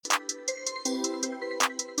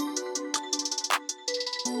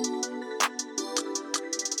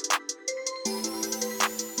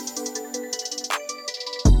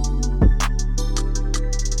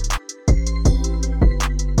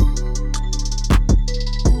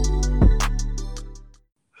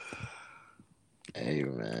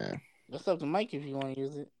It's up to Mike if you want to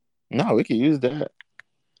use it. No, we can use that.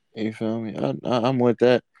 You feel me? I'm with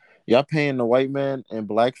that. Y'all paying the white man in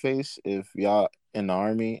blackface if y'all in the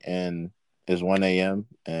army and it's 1 a.m.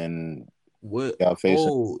 and What? y'all facing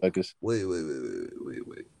Oh, suckers. wait.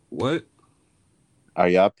 What? Are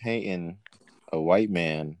y'all paying a white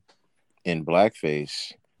man in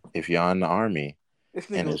blackface if y'all in the army This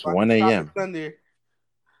and nigga was it's watching 1 Tropic a.m.? Thunder.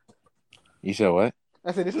 You said what?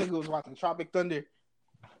 I said this nigga was watching Tropic Thunder.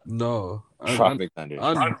 No, Tropic Thunder.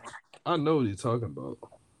 I know what you're talking about.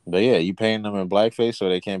 But yeah, you paying them in blackface so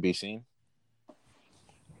they can't be seen?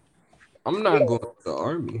 I'm not going to the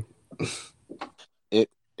army.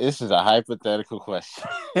 This is a hypothetical question.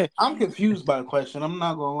 I'm confused by the question. I'm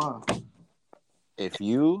not gonna lie. If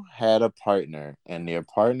you had a partner and your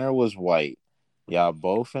partner was white, y'all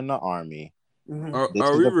both in the army. Mm-hmm. This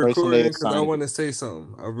Are is we the person they recording? Because I assigned. want to say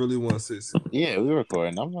something. I really want to say something. Yeah, we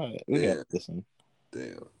recording. We got Damn. listen.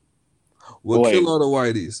 Damn. We'll Wait. kill all the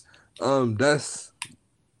whiteys. That's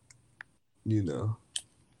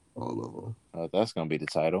all of them. Oh, that's gonna be the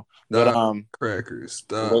title. But Crackers.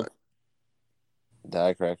 what,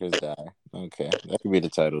 die crackers die. Okay, that could be the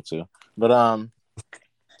title too. But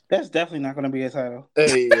That's definitely not gonna be a title.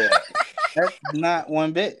 yeah. That's not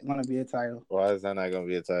one bit gonna be a title. Why is that not gonna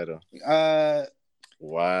be a title?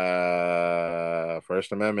 Wow.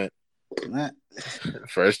 First Amendment.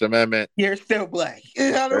 First Amendment. You're still black.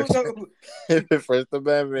 I don't know. First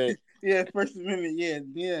Amendment. Yeah, First Amendment.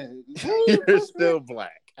 Yeah. You're still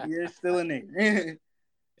black. You're still in there.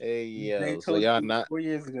 Hey yo, so told y'all you not 4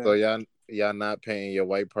 years ago. so y'all not painting your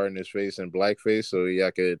white partner's face in blackface so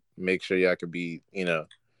y'all could make sure y'all could be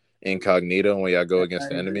incognito when y'all go against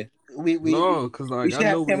the enemy. No, because we should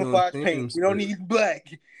have camouflage paint. We don't need black.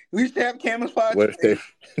 We should have camouflage. What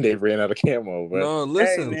if they ran out of camo, bro? No,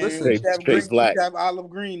 listen. We should have green, black. We should have olive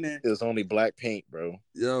green then. It was only black paint, bro.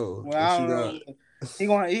 Yo, well, I don't know. He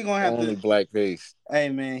gonna have only black face. Hey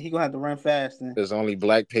man, he gonna have to run fast then. There's only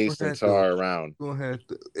black paste and tar around. Gonna have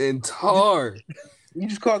to and tar. You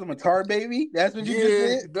just called him a tar baby? That's what you just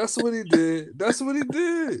did? That's what he did. That's what he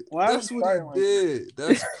did. That's what he did.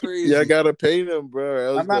 That's crazy. Y'all gotta pay him,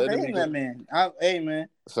 bro. I'm not paying that man. Hey man.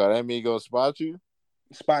 So that mean go spot you?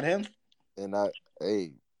 Spot him? And I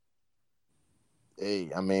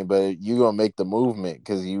mean, but you gonna make the movement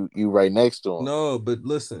because you right next to him. No, but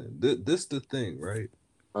listen, this the thing, right?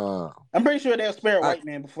 I'm pretty sure they'll spare a white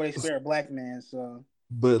man before they spare a black man. So,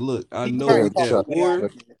 but look, I know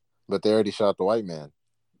but they already shot the white man.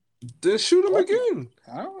 Then shoot him again.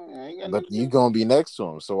 But you gonna be next to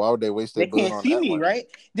him, so why would they waste their bullet on that? They can't see me, right?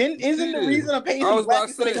 Then isn't the reason I'm paying them black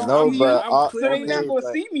so they don't see me? So they not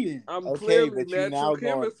gonna see me then. I'm clearly natural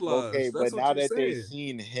camouflage. Okay, but now that they've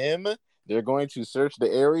seen him, they're going to search the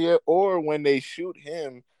area, or when they shoot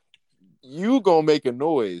him, you gonna make a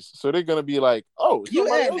noise, so they're gonna be like, "Oh, you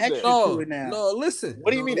add extras to it now." No, listen.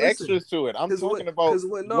 What do you mean extras to it? I'm talking about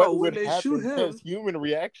what would happen as human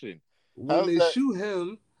reaction. When they shoot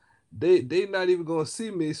him, they not even gonna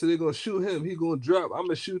see me, so they're gonna shoot him. He gonna drop. I'm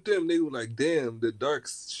gonna shoot them. They were like, "Damn, the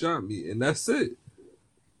darks shot me," and that's it.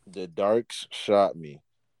 The darks shot me.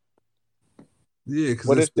 Yeah, because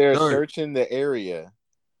what if they're searching the area?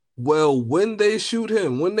 Well, when they shoot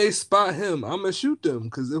him, when they spot him, I'm gonna shoot them.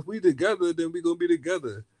 Because if we together, then we gonna be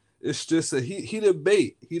together. It's just he the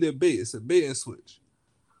bait. He the bait. It's a bait and switch.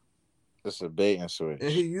 It's a bait and switch.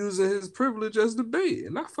 And he using his privilege as the bait,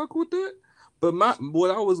 and I fuck with that. But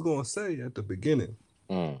what I was gonna say at the beginning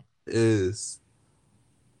is,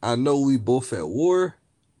 I know we both at war,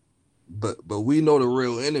 but we know the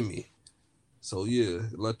real enemy. So yeah,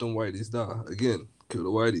 let them whiteys die again. Kill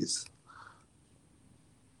the whiteys.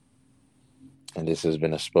 And this has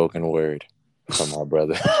been a spoken word from our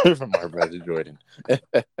brother, Jordan.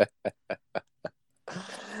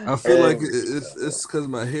 I feel like it's because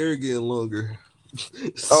my hair getting longer.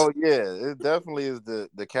 Oh yeah, it definitely is the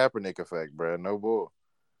Kaepernick effect, bro. No bull.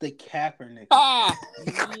 The Kaepernick.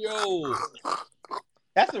 Yo,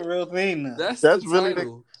 that's a real thing. Though. That's really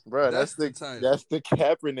title. Bro. That's the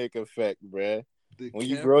Kaepernick effect, bro. When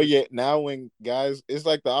you grow when guys, it's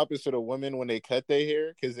like the opposite of women when they cut their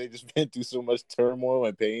hair because they just been through so much turmoil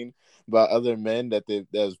and pain by other men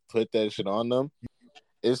that's put that shit on them.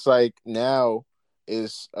 It's like now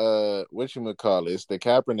it's whatchamacallit, it's the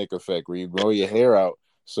Kaepernick effect where you grow your hair out.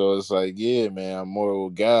 So it's like, yeah, man, I'm more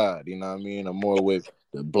with God, you know what I mean? I'm more with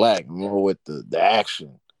the black, I'm more with the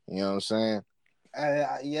action. You know what I'm saying?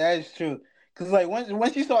 Yeah, it's true. Cause like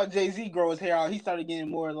once you saw Jay-Z grow his hair out, he started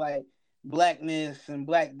getting more like blackness and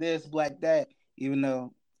black this, black that, even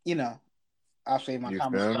though, I'll say my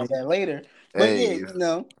comments about that later. But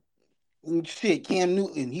shit, Cam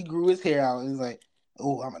Newton, he grew his hair out and he's like,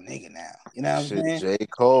 oh, I'm a nigga now. You know what I'm saying? J.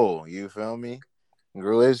 Cole, you feel me?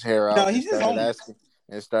 Grew his hair out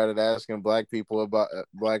and started asking black people about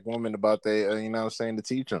black women about they, you know what I'm saying, to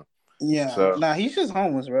teach them. Yeah. So, he's just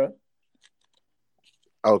homeless, bro.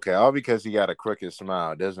 Okay, all because he got a crooked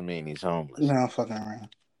smile doesn't mean he's homeless. No, I'm fucking around.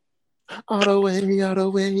 All the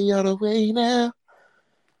way now.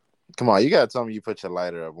 Come on, you gotta tell me you put your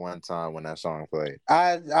lighter up one time when that song played.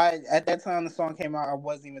 I at that time the song came out, I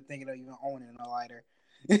wasn't even thinking of even owning a lighter.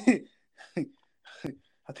 I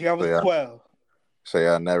think I was 12. So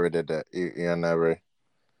y'all never did that. You never.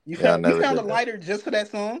 You found a lighter just for that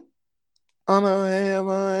song? On the way, on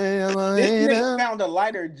my way, on my way. This nigga found a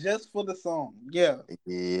lighter just for the song. Yeah.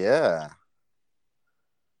 Yeah.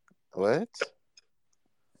 What?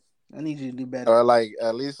 I need you to do better. Or like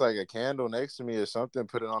at least like a candle next to me or something.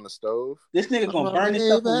 Put it on the stove. This nigga gonna burn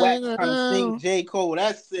himself with wax trying to sing J. Cole.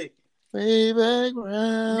 That's sick. Way back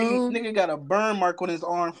round. Nigga got a burn mark on his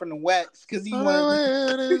arm from the wax because he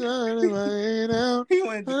wanted to sing J. Cole. He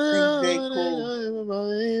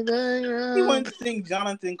wanted to sing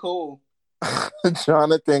Jonathan Cole.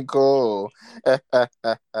 Jonathan Cole.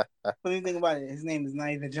 Funny thing about it, his name is not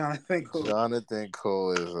even Jonathan Cole. Jonathan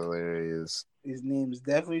Cole is hilarious. His name is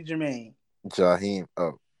definitely Jermaine. Jaheim.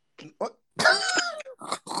 Oh.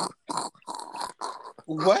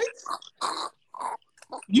 What?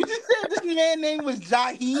 You just said this man's name was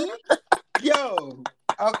Jaheim? Yo.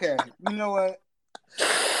 Okay. You know what?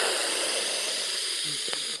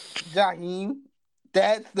 Jaheim.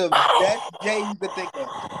 That's the best J you could think of.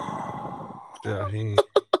 Jaheim.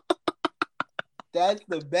 That's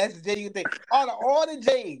the best J you could think. Out of all the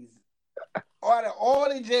J's.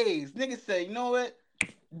 Niggas say, you know what?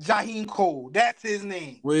 Jaheim Cole. That's his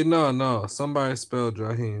name. Wait, no. Somebody spelled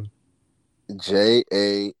Jaheim.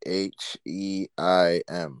 Jaheim.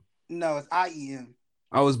 No, it's IEM.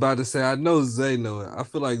 I was about to say, I know Zay know it. I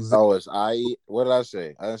feel like Zay. Oh, it's IE. What did I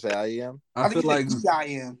say? I didn't say IEM? I feel like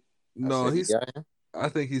EIM. No, I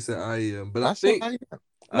think he said IEM, but I think IEM.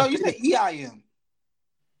 No, you said EIM.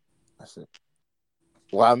 I said.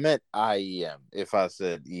 Well, I meant IEM. If I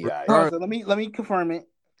said EIM, so let me confirm it.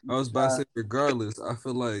 I was about to say, regardless, I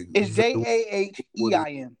feel like it's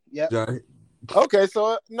JAHEIM. Yep. Okay,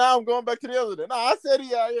 so now I'm going back to the other day. Nah, I said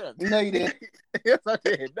EIM. No, you didn't. Yes, I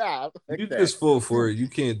did. Nah, you just fall for it. You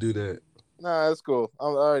can't do that. Nah, that's cool. I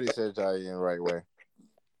already said IEM the right way.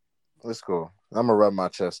 It's cool. I'm gonna rub my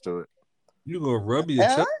chest to it. You gonna rub your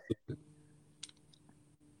chest to it?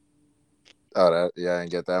 Oh, I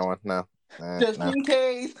didn't get that one. No. Just in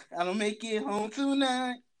case I don't make it home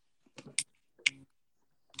tonight.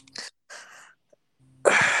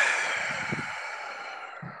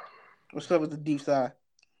 What's up with the deep side?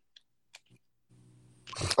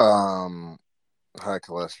 High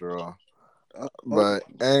cholesterol. But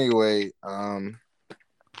anyway,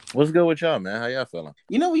 what's good with y'all, man? How y'all feeling?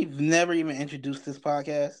 You know, we've never even introduced this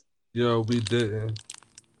podcast. Yo, we didn't.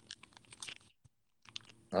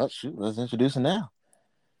 Oh shoot, let's introduce it now.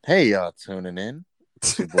 Hey, y'all tuning in.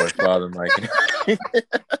 It's your boy Father Mike.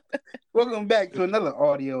 Welcome back to another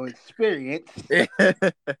audio experience.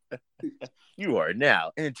 You are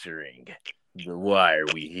now entering the Why Are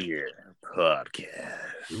We Here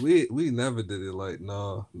podcast. We never did it like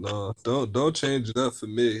no. Don't change it up for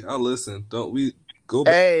me. I listen. Don't we go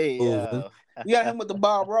back? Hey, you got him with the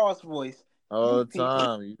Bob Ross voice. All the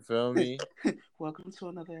time, you feel me? Welcome to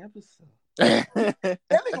another episode. That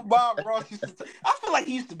nigga Bob Ross I feel like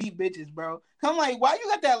he used to beat bitches, bro. I'm like, why you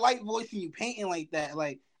got that light voice and you painting like that?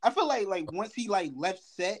 Like, I feel like once he left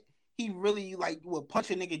set, he really would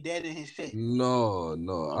punch a nigga dead in his shit. No.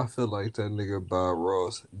 I feel like that nigga Bob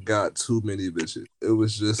Ross got too many bitches. It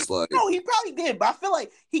was just like no, he probably did, but I feel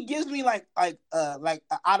like he gives me like an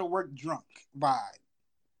out of work drunk vibe.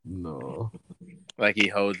 No. Like he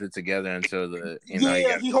holds it together until the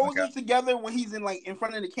he holds it together when he's in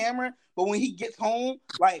front of the camera, but when he gets home,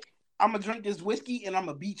 like I'm gonna drink this whiskey and I'm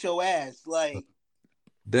gonna beat your ass, like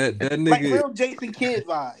that nigga, like real Jason Kidd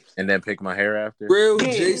vibes, and then pick my hair after.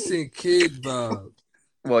 Jason Kidd vibes.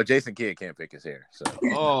 Well, Jason Kidd can't pick his hair, so.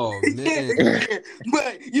 Oh man,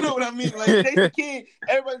 but you know what I mean. Like Jason Kidd,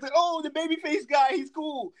 everybody's like, "Oh, the babyface guy, he's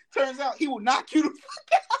cool." Turns out he will knock you the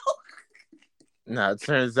fuck out. Nah, it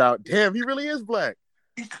turns out, damn, he really is black.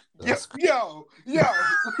 Yo. That's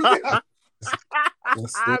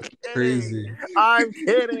so crazy. I'm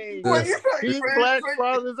kidding. These black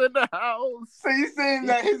fathers in the house. So you saying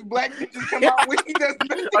that his black bitches come out when he does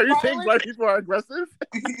nothing? Are you saying black people are aggressive?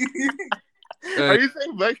 Are you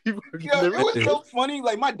saying black people are aggressive? It was so funny.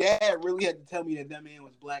 Like, my dad really had to tell me that man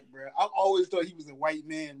was black, bro. I always thought he was a white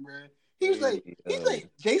man, bro. He's like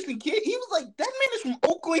Jason Kidd. He was like, that man is from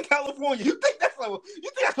Oakland, California. You think that's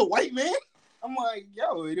a white man? I'm like,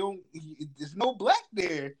 yo, there's no black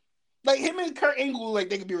there. Like him and Kurt Angle, like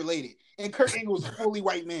they could be related. And Kurt Angle's a fully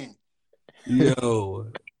white man. Yo,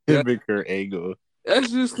 him and Kurt Angle.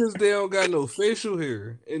 That's just because they don't got no facial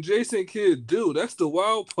hair, and Jason Kidd do. That's the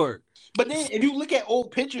wild part. But then, if you look at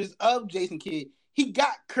old pictures of Jason Kidd, he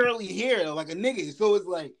got curly hair though, like a nigga. So it's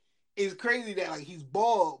like it's crazy that like he's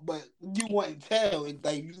bald, but you wouldn't tell. It's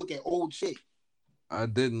like you look at old shit. I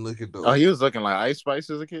didn't look at those. Oh, he was looking like Ice Spice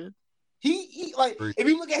as a kid. He like crazy. If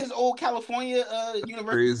you look at his old California,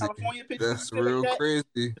 University of California pictures, that's real like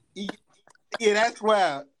crazy. Yeah, that's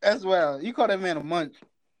wild. That's wild. You call that man a munch?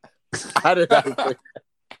 I did not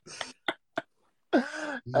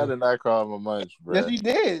call him a munch, bro. Yes, you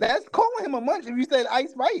did. That's calling him a munch if you said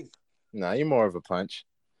Ice Spice. Nah, you're more of a punch.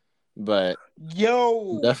 But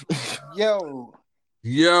yo.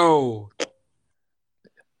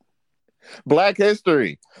 Black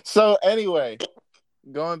history. So anyway,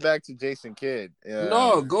 going back to Jason Kidd.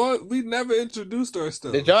 We never introduced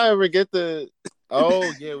ourselves. Did y'all ever get the?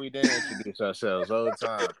 Oh yeah, we did introduce ourselves all the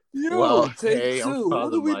time. Take two.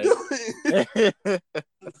 What are we doing?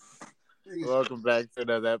 Welcome back to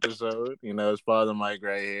another episode. It's Father Mike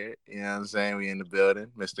right here. You know what I'm saying? We in the building.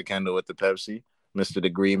 Mr. Kendall with the Pepsi. Mr.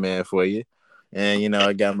 Degree Man for you. And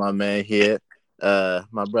I got my man here.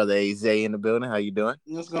 My brother AZ in the building. How you doing?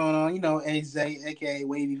 What's going on? AZ, aka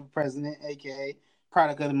Wavy for President, aka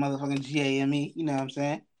product of the motherfucking GAME. You know what I'm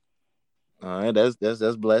saying? All right, that's blessed.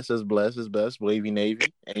 That's blessed. It's best. Wavy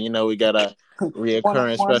Navy. And we got a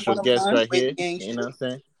reoccurring special guest right here. You know what I'm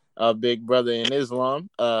saying? Our big brother in Islam.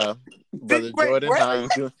 Brother Jordan. How you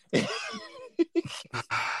doing?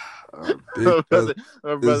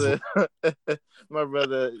 My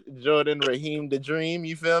brother Jordan Raheem the Dream.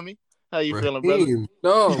 You feel me? How you feeling, brother?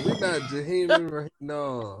 No, we not Jaheim and Raheem.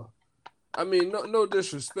 No, I mean no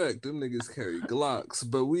disrespect. Them niggas carry Glocks,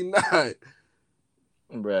 but we not.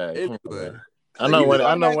 Right. Anyway. I know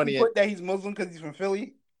when he put that he's Muslim because he's from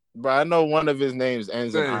Philly. Bro, I know one of his names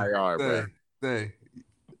ends in IR, bro.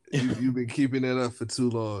 You've been keeping it up for too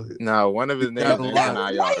long. No, one of his names ends in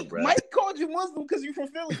IR, bro. Mike called you Muslim because you're from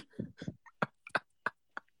Philly.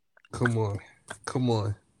 Come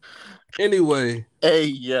on. Anyway. Hey,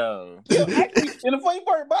 yo. Actually, and the funny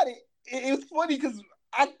part about it was funny because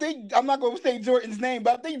I think I'm not going to say Jordan's name,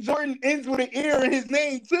 but I think Jordan ends with an ear in his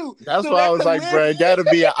name too. That's why I was like, bro, it got to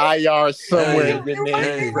be an IR somewhere in your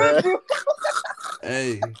name, bro.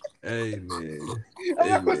 Hey, man. I'm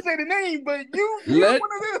not going to say the name, but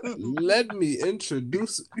let me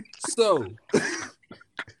introduce. So,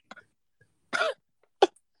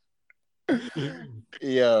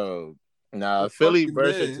 yo. Nah, Philly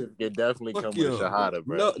birth certificate definitely come with a Shahada,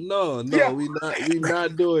 bro. No, we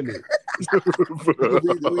not doing it.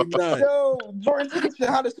 we not. Yo, Jordan took his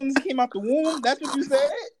Shahada as soon as he came out the womb. That's what you said?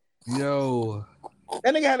 Yo.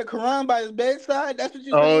 That nigga had a Quran by his bedside. That's what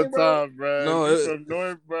you said, bro? Time, bro. No, it's from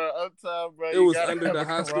North, bro. Uptown, bro. It was under the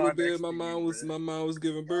hospital bed. My mom was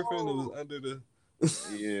giving birth in. It was under the.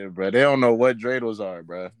 Yeah, bro. They don't know what dreidels are,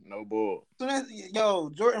 bro. No bull. So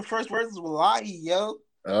Jordan first words was wallahi, yo.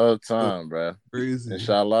 All time, bro. Crazy.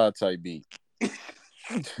 Inshallah type beat.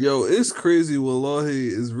 Yo, it's crazy. Wallahi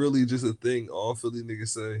is really just a thing all Philly niggas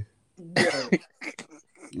say. Yeah.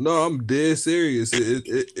 No, I'm dead serious.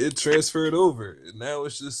 It transferred over. And now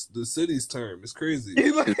it's just the city's term. It's crazy.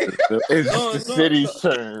 It's the city's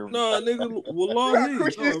term. No, nigga, wallahi.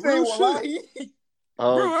 Wallahi.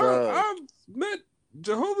 Bro, I've met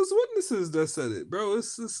Jehovah's Witnesses that said it, bro.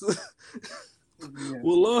 It's just... Yeah.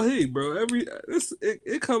 Wallahi, bro.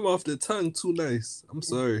 It come off the tongue too nice. I'm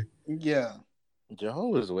sorry. Yeah.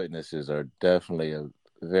 Jehovah's Witnesses are definitely a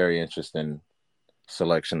very interesting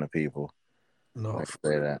selection of people. No, I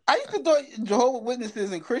say that. I used to thought Jehovah's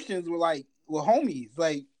Witnesses and Christians were homies.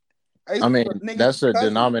 Like, I mean, that's a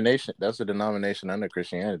denomination. That's a denomination under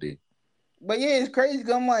Christianity. But yeah, it's crazy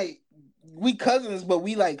because I'm like, we cousins, but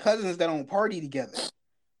we like cousins that don't party together.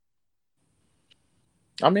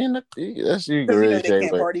 I mean, that's you can really say.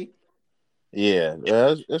 Party. Yeah,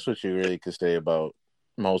 that's what you really could say about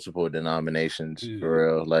multiple denominations for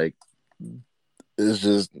real. Like, it's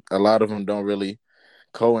just a lot of them don't really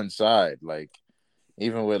coincide. Like,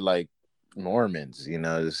 even with like Mormons,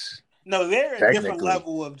 it's no, they're a different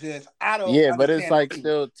level of just. I don't. Yeah, but it's like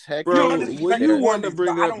still technically. Bro, when you want to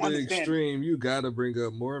bring up the extreme, you got to bring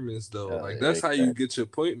up Mormons though. Like that's how you get your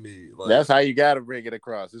point made. Like, that's how you got to bring it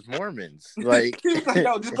across. It's Mormons. Like,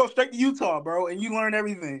 no, just go straight to Utah, bro, and you learn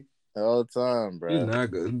everything. All the time, bro. You're not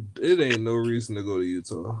good. It ain't no reason to go to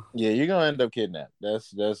Utah. Yeah, you're gonna end up kidnapped.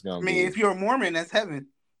 That's gonna. I mean, if you're a Mormon, that's heaven.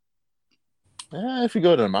 If you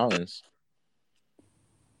go to the mountains.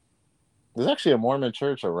 There's actually a Mormon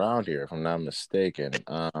church around here, if I'm not mistaken.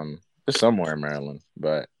 It's somewhere in Maryland,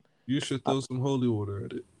 but you should throw some holy water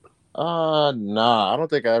at it. Nah, I don't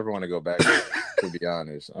think I ever want to go back. To be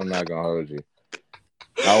honest, I'm not gonna hold you.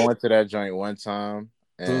 I went to that joint one time.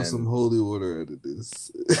 And throw some holy water at it.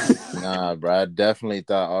 Nah, bro, I definitely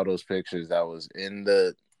thought all those pictures that was in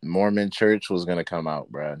the Mormon church was gonna come out,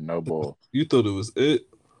 bro. No bull. You thought it was it?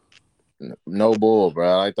 No bull,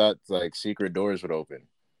 bro. I thought like secret doors would open.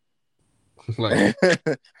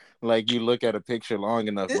 Like you look at a picture long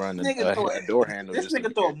enough, run a door handle. This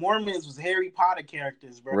nigga thought Mormons was Harry Potter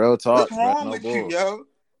characters, bro. Real talk. What's wrong with you, yo?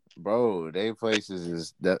 Bro, they places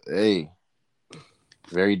is that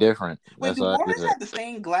very different. Wait, do Mormons have the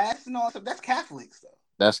stained glass and all stuff? That's Catholics though.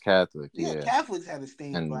 That's Catholic, yeah. Catholics have the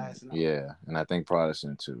stained glass and all. Yeah, and I think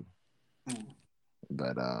Protestant too.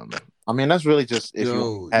 But I mean, that's really just if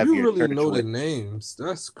you really know the names.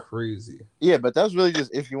 That's crazy. Yeah, but that's really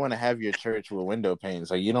just if you want to have your church with window panes.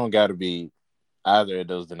 Like you don't got to be either of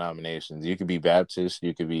those denominations. You could be Baptist,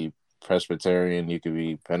 you could be Presbyterian, you could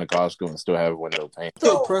be Pentecostal, and still have window panes.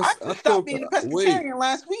 So I stopped being a Presbyterian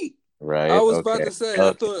last week. Right. I was about to say.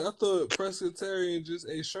 I thought Presbyterian just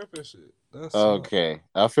ate shrimp and shit. That's okay.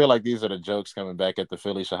 I feel like these are the jokes coming back at the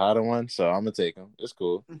Philly Shahada one, so I'm gonna take them. It's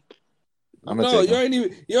cool. No, you ain't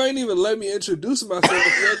even let me introduce myself.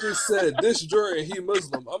 You just said this Jordan, he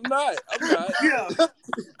Muslim. I'm not. Yeah.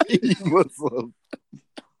 He Muslim.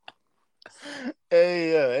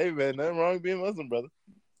 Hey man, nothing wrong with being Muslim, brother.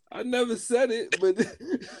 I never said it, but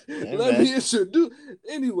let me introduce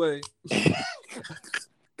anyway.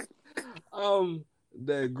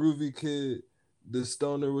 That groovy kid, the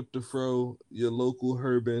stoner with the fro, your local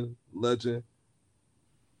Herban legend.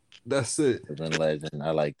 That's it. Urban legend.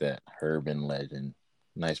 I like that. Urban legend.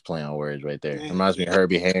 Nice play on words right there. Reminds me of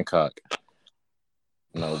Herbie Hancock.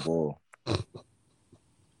 No bull.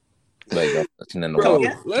 Like listening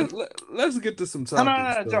to let's get to some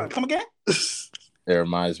topics. No. Come again? It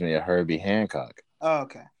reminds me of Herbie Hancock. Oh,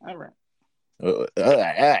 okay. All right.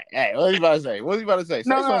 Hey, what you about to say? What you about to say?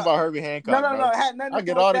 Say something about Herbie Hancock. No. I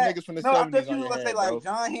get all the niggas from the 70s. I thought you were gonna say like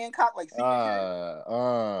John Hancock, like.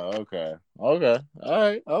 Okay. All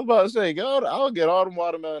right. I was about to say, I'll get all them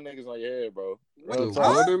watermelon niggas on your head, bro. The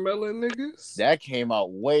watermelon niggas? That came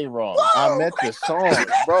out way wrong. Whoa, I meant the song,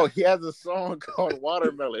 bro. He has a song called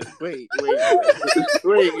Watermelon. Wait. When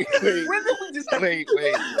did we just step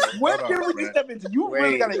into? You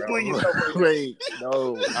really gotta explain yourself. Wait,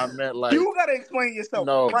 no, I meant like you gotta explain yourself.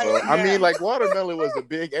 No, right bro. Now. I mean, like watermelon was a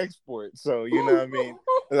big export, so you know what I mean.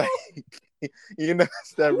 Like, you know,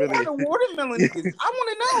 that really. Who are the watermelon niggas? I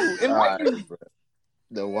want to know.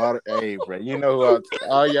 The water, hey, bro. You know who?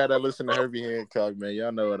 All y'all that listen to Herbie Hancock, man,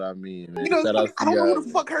 y'all know what I mean, man. I don't know who the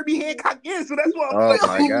fuck Herbie Hancock is, so that's why.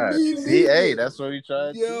 My God! See, hey, that's what we try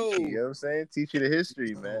to teach you. You know what I'm saying? Teach you the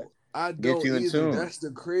history, man. I don't get you in tune. That's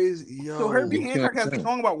the crazy. So Herbie Hancock has a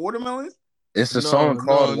song about watermelons. It's a song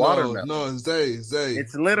called Watermelon. No, Zay.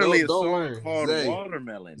 It's literally a song called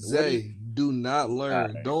Watermelon. Zay, do not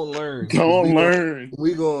learn. Don't learn. Don't learn.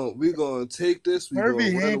 We gonna take this.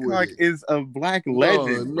 Herbie Hancock is a black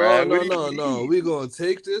legend. No. We gonna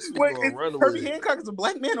take this. Wait, Herbie Hancock is a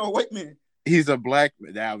black man or a white man? He's a black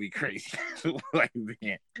man. That would be crazy. Black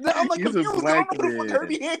man. No, I'm like he's confused. I don't know who the fuck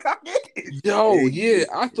Herbie Hancock is. Yeah.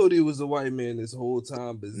 I thought he was a white man this whole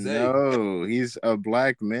time, but no, he's a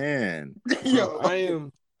black man. Yo,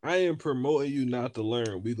 I am promoting you not to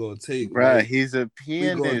learn. We gonna take Mike. He's a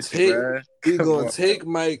pianist. We gonna take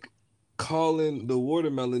Mike calling the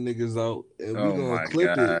watermelon niggas out, and we gonna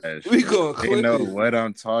clip it. We gonna clip it. They know what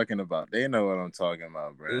I'm talking about. They know what I'm talking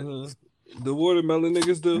about, bro. Mm-hmm. The watermelon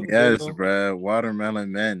niggas do? Yes, bro.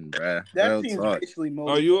 Watermelon men, bro. That seems actually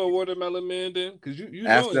Are you a watermelon man then? Because you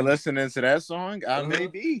after listening to that song, I may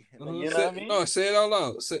be. You know what I mean? No, say it out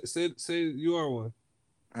loud. Say you are one.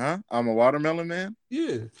 Huh? I'm a watermelon man?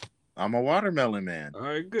 Yeah. I'm a watermelon man. All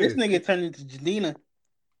right, good. This nigga turned into Jadina.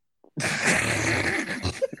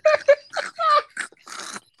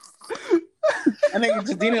 I think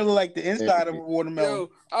Jadina look like the inside of a watermelon. Yo,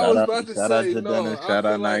 I was about to say, no,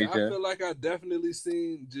 I feel like I definitely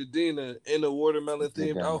seen Jadina in a watermelon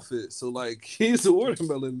themed outfit. So like he's a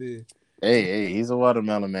watermelon man. Hey, he's a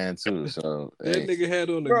watermelon man too. So that nigga had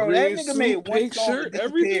on the green suit, pink shirt,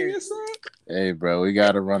 everything inside. Hey, bro, we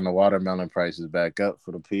gotta run the watermelon prices back up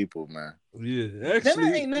for the people, man. Yeah, actually,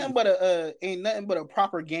 that ain't nothing but a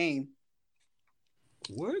proper game.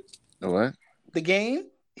 What? The game?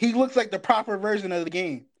 He looks like the proper version of the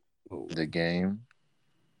game. The game?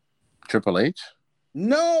 Triple H?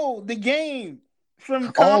 No, the game.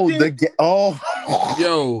 From Compton?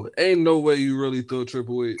 Yo, ain't no way you really thought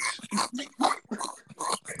Triple H.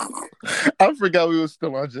 I forgot we were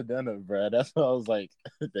still on Jadena, bro. That's what I was like.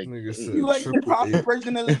 Nigga said you like the pop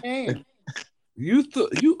version of the game.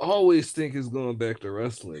 You always think it's going back to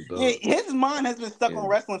wrestling, though. Yeah, his mind has been stuck on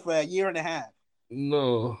wrestling for a year and a half.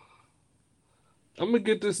 No. I'm gonna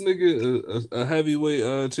get this nigga a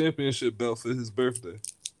heavyweight championship belt for his birthday.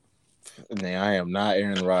 Man, I am not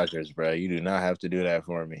Aaron Rodgers, bro. You do not have to do that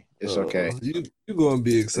for me. It's okay. You gonna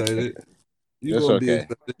be excited. It's okay.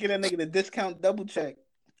 Get a nigga the discount double check.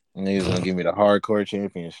 Niggas gonna give me the hardcore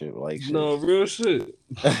championship, like shit. No, real shit.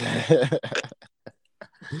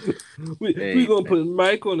 we gonna put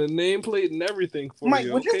Mike on the nameplate and everything for Mike,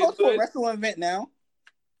 you. Would you go to a wrestling event now?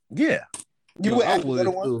 Yeah. You would actually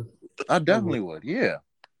go to one? I definitely would. Yeah.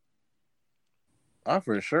 I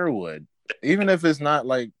for sure would. Even if it's not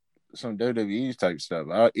like some WWE type stuff.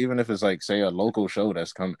 Even if it's like, say, a local show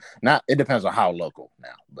that's coming. Not, it depends on how local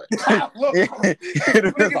now, but it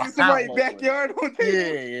depends on somebody's backyard.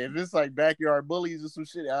 Yeah, if it's like backyard bullies or some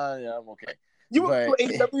shit, I'm okay. You would go to an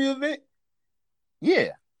AEW event? Yeah.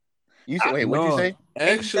 You said, wait, what'd you say?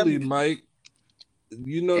 Actually, AEW. Mike,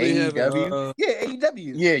 you know they have AEW. Yeah,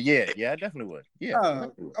 AEW. Yeah, I definitely would. Yeah,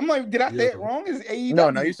 I'm like, did I say it wrong? Is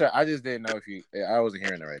AEW? No, you said I just didn't know if you. I wasn't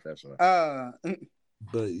hearing it right. That's why.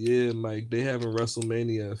 But yeah, Mike, they having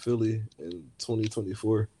WrestleMania in Philly in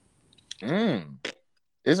 2024.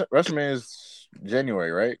 Isn't WrestleMania's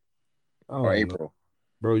January, right? Or April?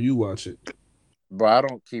 Bro, you watch it. Bro, I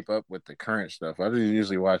don't keep up with the current stuff. I just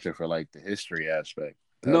usually watch it for like the history aspect.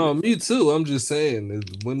 No, me too. I'm just saying.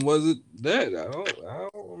 When was it that? I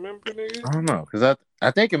don't remember, nigga. I don't know, because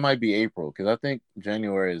I think it might be April, because I think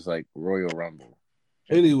January is like Royal Rumble.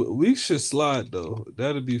 Anyway, we should slide though.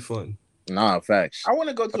 That'd be fun. Nah, facts. I want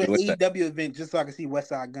to go to an AEW event just so I can see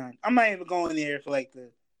Westside Gunn. I'm not even going there for like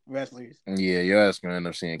the wrestlers. Yeah, your ass gonna end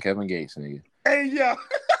up seeing Kevin Gates, nigga. Hey, yo.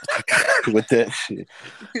 With that shit.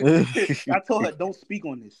 I told her, don't speak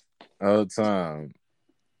on this. All the time.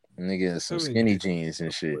 Nigga, some skinny jeans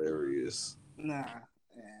and shit. Hilarious. Nah.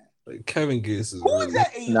 Like Kevin Gates is. Who is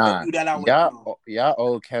that AEW that I would know? Y'all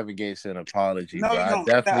owe Kevin Gates an apology, no, bro. I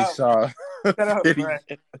definitely saw.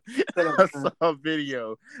 I saw a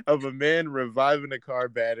video of a man reviving a car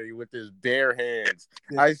battery with his bare hands.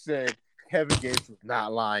 Yeah. I said, Kevin Gates was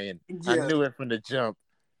not lying. Yeah. I knew it from the jump.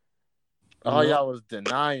 All y'all was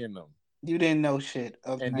denying him. You didn't know shit.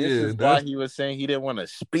 Okay. And this is why he was saying he didn't want to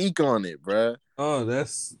speak on it, bro. Oh,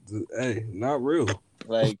 that's not real.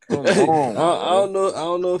 Like, come on. I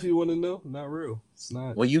don't know if you want to know. Not real. It's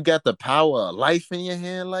not. When you got the power of life in your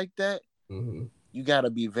hand like that, you got to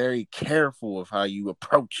be very careful of how you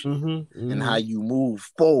approach it and how you move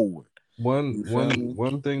forward. One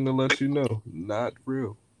thing to let you know, not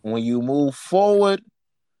real. When you move forward,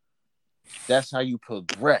 that's how you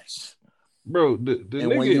progress. Bro, the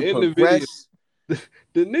nigga in the video,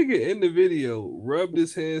 the nigga in the video rubbed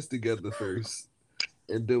his hands together first.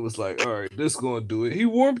 And then was like, all right, this gonna do it. He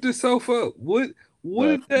warmed himself up. What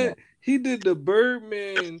that? He did the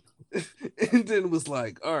Birdman and then was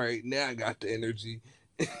like, all right, now I got the energy.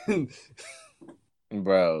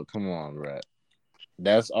 Bro, come on, bro.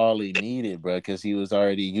 That's all he needed, bro, because he was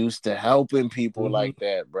already used to helping people like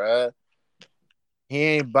that, bro. He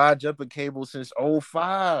ain't buy jumping cable since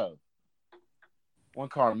 2005 when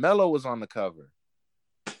Carmelo was on the cover.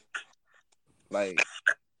 Like,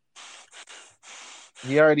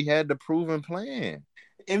 he already had the proven plan.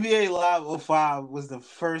 NBA Live 05 was the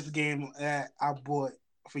first game that I bought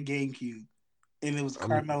for GameCube. And it was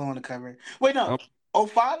Carmelo on the cover. Wait, no.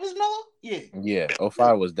 05 is Melo? Yeah. Yeah,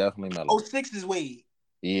 05 was definitely Melo. 06 is Wade.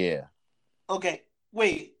 Yeah. Okay.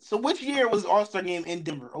 Wait, so which year was All-Star Game in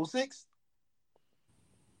Denver? 06?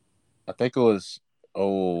 I think it was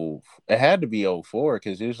it had to be 04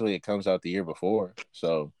 because usually it comes out the year before.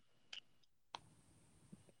 So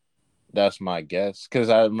that's my guess. Because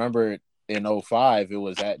I remember in 05 it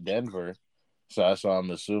was at Denver. So that's why I'm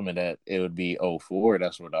assuming that it would be 04.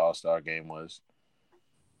 That's where the All-Star Game was.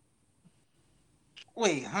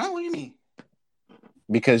 Wait, huh? What do you mean?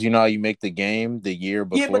 Because you know how you make the game the year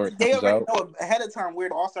before it comes out? Yeah, but they already know ahead of time where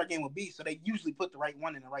the All-Star Game would be, so they usually put the right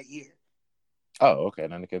one in the right year. Oh, okay.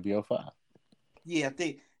 Then it could be 05. Yeah, I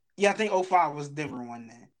think 05 was a different one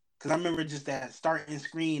then. Because I remember just that starting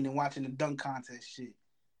screen and watching the dunk contest shit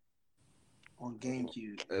on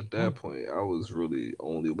GameCube. At that point, I was really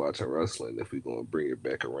only watching wrestling if we're going to bring it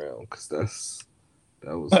back around. Because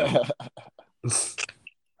that was...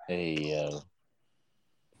 Hey,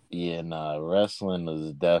 yeah, wrestling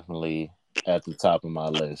is definitely at the top of my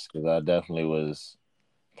list. Because I definitely was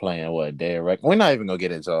playing what direct. We're not even gonna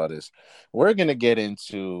get into all this. We're gonna get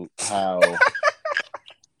into how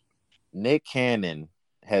Nick Cannon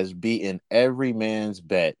has beaten every man's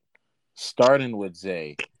bet, starting with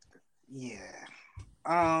Zay. Yeah.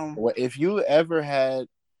 Well, if you ever had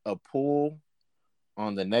a pool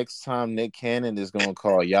on the next time Nick Cannon is gonna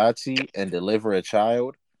call Yahtzee and deliver a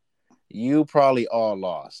child, you probably all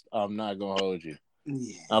lost. I'm not gonna hold you.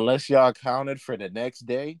 Yeah. Unless y'all counted for the next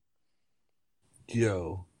day.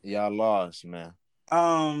 Yo. Y'all lost, man.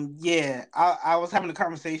 Yeah. I was having a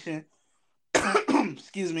conversation.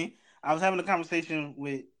 Excuse me. I was having a conversation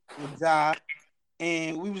with Ja,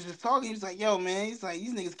 and we was just talking. He was like, "Yo, man," he's like,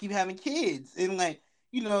 "These niggas keep having kids," and like,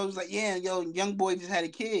 you know, it was like, "Yeah, yo, young boy just had a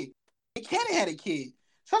kid. Nick Cannon had a kid."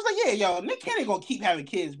 So I was like, "Yeah, yo, Nick Cannon gonna keep having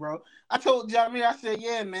kids, bro." I told Jamir, I said,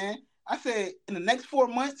 "Yeah, man." I said, in the next 4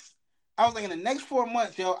 months, I was like, in the next 4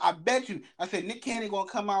 months, yo, I bet you. I said, Nick Cannon gonna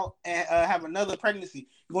come out and have another pregnancy.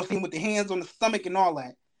 You're gonna see him with the hands on the stomach and all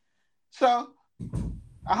that. So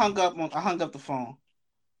I hung up the phone.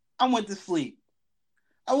 I went to sleep.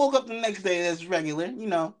 I woke up the next day as regular, you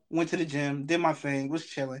know, went to the gym, did my thing, was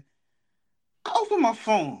chilling. I opened my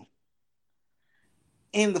phone,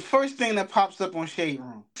 and the first thing that pops up on Shade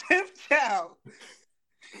Room, Tim Chow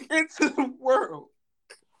into the world.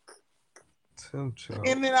 Tim Chow.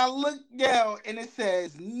 And then I look down, and it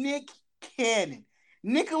says Nick Cannon,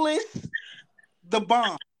 Nicholas the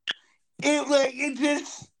Bomb. It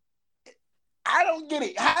just, I don't get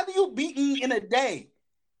it. How do you beat me in a day?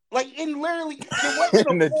 Like, in literally, it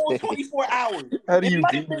wasn't a full 24 hours. How do you It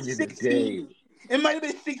might beat have been me in a 16. day? It might have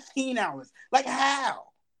been 16 hours. Like, how?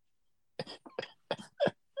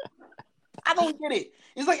 I don't get it.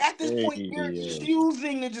 It's like, at this point, you're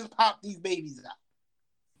choosing to just pop these babies out.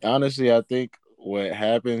 Honestly, I think what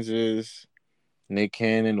happens is Nick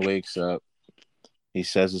Cannon wakes up, he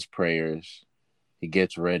says his prayers, he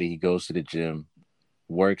gets ready, he goes to the gym,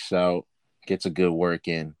 works out, gets a good work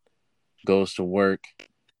in, goes to work,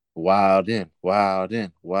 wild in,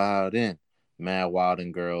 Mad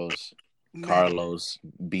Wildin' Girls, Carlos,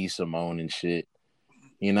 B. Simone and shit.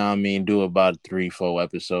 You know what I mean? Do about 3-4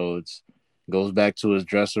 episodes. Goes back to his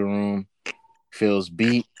dressing room, feels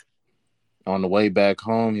beat. On the way back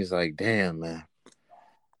home, he's like, "Damn, man,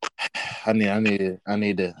 I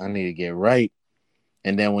need to get right."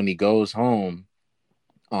 And then when he goes home,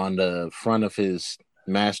 on the front of his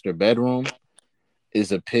master bedroom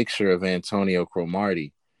is a picture of Antonio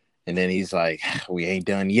Cromartie. And then he's like, "We ain't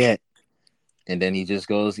done yet." And then he just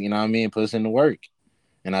goes, you know what I mean, puts in the work.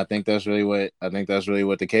 And I think that's really what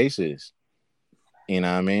the case is. You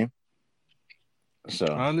know what I mean? So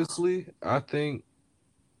honestly, I think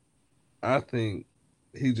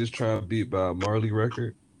he just trying to beat Bob Marley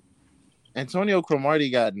record. Antonio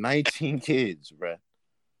Cromartie got 19 kids, bro.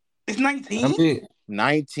 It's 19? I mean,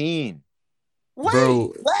 19. Wait,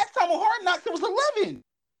 bro, last time on Hard Knocks it was 11.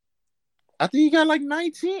 I think he got like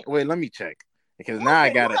 19. Wait, let me check. Because now I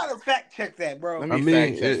gotta fact check that, bro. Let me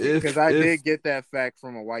fact check it, because I did get that fact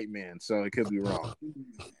from a white man, so it could be wrong.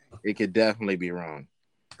 It could definitely be wrong.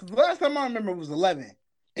 Last time I remember it was 11.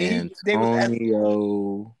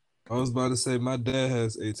 Antonio. I was about to say my dad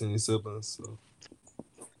has 18 siblings, so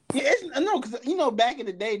yeah, no, because you know back in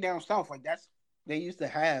the day down south, like they used to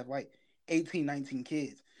have like 18, 19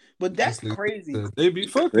 kids. But that's crazy. They be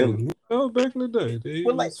fucking. Really? You know, back in the day. They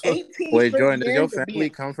like 18. Wait, Jordan, does your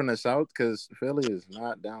family come from the South? Because Philly is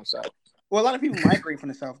not down south. Well, a lot of people migrate from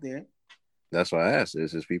the South there. That's why I asked.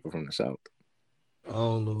 It's just people from the South. I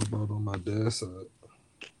don't know about on my dad's side.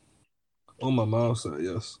 On my mom's side,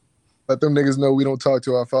 yes. Let them niggas know we don't talk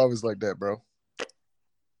to our fathers like that, bro.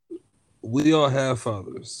 We all have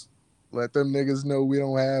fathers. Let them niggas know we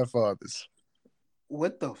don't have fathers.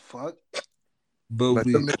 What the fuck? But Let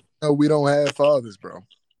them niggas know we don't have fathers, bro.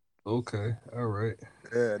 Okay, all right.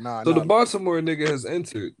 Yeah, nah. So the Baltimore nigga has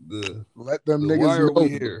entered the. Let them niggas why are know. we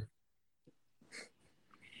here?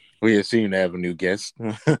 We seem to have a new guest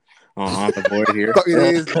on the board here. It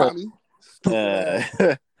is Tommy.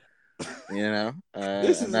 You know,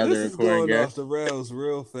 this is going guest. Off the rails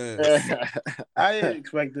real fast. I didn't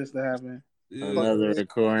expect this to happen. Yeah. Another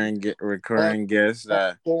recurring guest.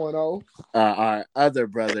 Going on. Our other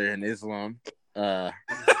brother in Islam. Our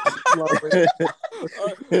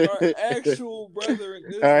actual brother in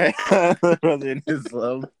Islam. All right, brother in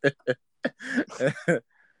Islam.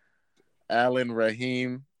 Alan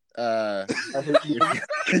Rahim.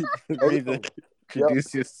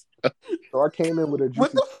 Introduce yourself. So I came in with a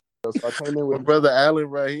juicy. So I came in with brother Alan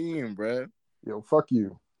Rahim, bro. Yo, fuck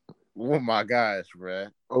you. Oh my gosh, bro.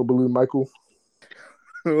 Oh, Baloo Michael.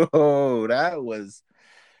 Oh, that was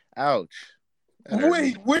ouch.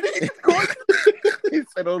 Wait, where did he go?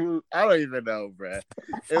 I don't even know, bro.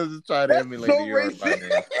 It was just trying to emulate New York by name.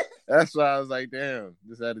 That's why I was like, damn,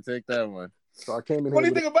 just had to take that one. So I came in here. Funny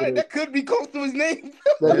thing about it, that could be close to his name.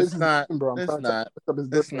 It's not, bro. It's not.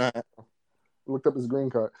 It's not. Looked up his green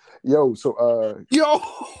card. Yo, so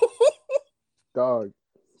dog.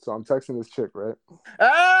 So I'm texting this chick, right? What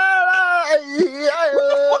are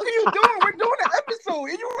you doing? We're doing an episode,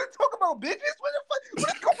 and you want to talk about bitches? What the fuck?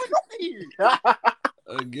 What is going on here?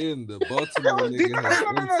 Again, the Baltimore nigga has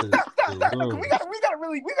stop. We gotta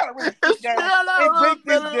really sit down and break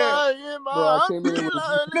this down. Bro, I came in with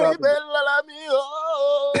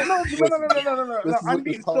No. I'm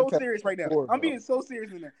being so serious right now. I'm being so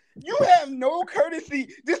serious in there. You have no courtesy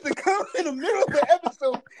just to come in the middle of the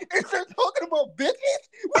episode and start talking about bitches.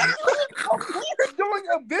 We are doing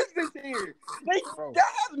a business here. Like, y'all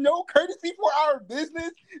have no courtesy for our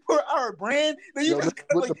business, for our brand. Then you just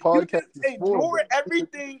ignore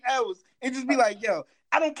everything else and just be like, yo,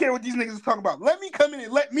 I don't care what these niggas are talking about. Let me come in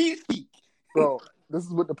and let me speak. Bro, this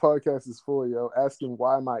is what the podcast is for, yo. Asking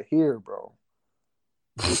why am I here, bro?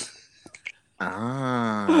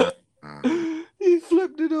 He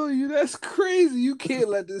flipped it on you. That's crazy. You can't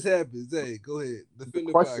let this happen. Zay, go ahead. Defend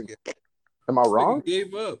the podcast. Am I wrong? He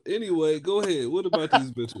gave up. Anyway, go ahead. What about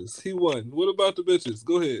these bitches? He won. What about the bitches?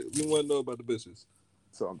 Go ahead. We want to know about the bitches.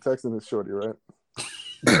 So I'm texting this shorty, right?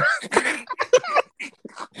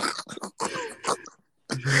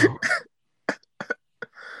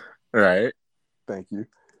 Right. Thank you.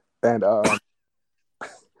 And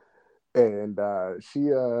she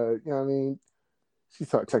you know what I mean, she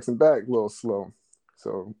started texting back a little slow.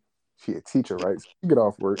 So she a teacher, right? So she get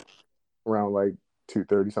off work around like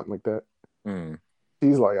 2:30, something like that.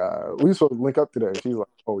 She's like, we were supposed to link up today. She's like,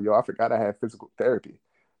 oh, yo, I forgot I had physical therapy. I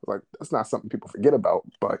was like, that's not something people forget about,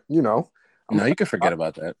 but you know. No, you can forget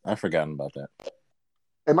about that. I've forgotten about that.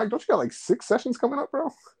 Hey, Mike, don't you got like 6 sessions coming up,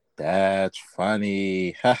 bro? That's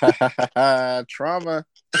funny. Trauma.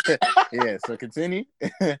 Yeah, so continue.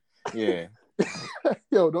 Yeah.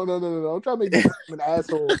 Yo, no. I'm trying to make you an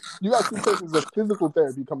asshole. You got 2 sessions of physical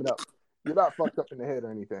therapy coming up. You're not fucked up in the head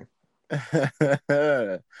or anything.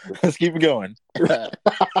 Let's keep it going.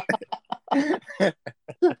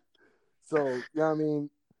 So, you know what I mean?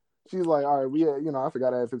 She's like, all right, we had, you know, I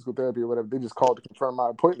forgot I had physical therapy or whatever. They just called to confirm my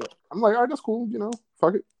appointment. I'm like, all right, that's cool, you know,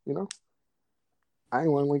 fuck it, you know. I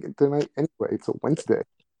ain't want to link it tonight anyway. It's a Wednesday.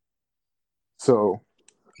 So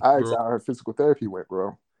I asked how her physical therapy went,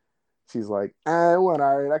 bro. She's like, it went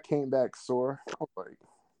all right. I came back sore. I was like,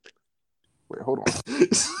 wait, hold on.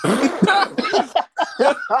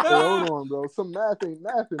 Wait, hold on, bro. Some math ain't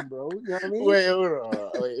mathing, bro. You know what I mean? Wait, hold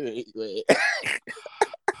on. Wait.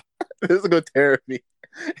 Physical therapy.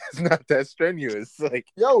 It's not that strenuous. Like,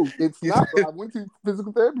 yo, it's not, bro. I went to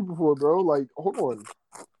physical therapy before, bro. Like, hold on.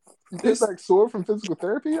 You came back sore from physical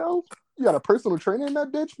therapy, yo? You got a personal trainer in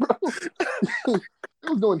that bitch, bro? He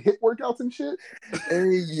was doing HIIT workouts and shit.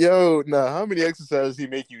 Hey, yo, how many exercises he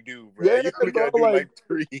make you do, bro? Yeah, you only gotta do like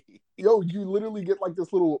 3. Yo, you literally get like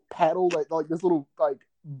this little paddle, like this little like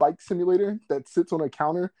bike simulator that sits on a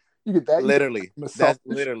counter. You get that. Literally, that's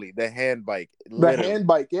literally the hand bike. The hand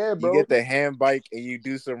bike, yeah, bro. You get the hand bike and you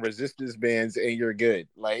do some resistance bands and you're good.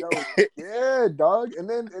 Like, yo, yeah, dog. And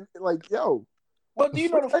then, like, yo. But do you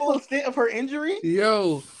know the full extent of her injury?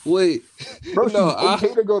 Yo, wait. Bro, she's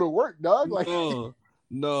okay to go to work, dog. Like,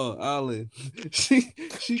 no, Alan. She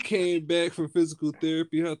came back from physical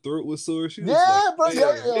therapy. Her throat was sore. She was bro.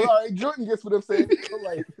 Yeah. All right, Jordan gets what I'm saying.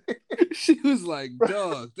 Like, she was like,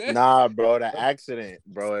 dog. Nah, bro, the accident,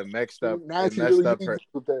 bro. It messed up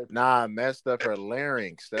her. Messed up her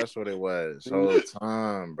larynx. That's what it was. Whole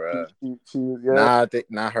time, bro.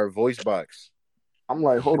 Not her voice box. I'm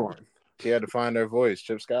like, hold on. She had to find her voice.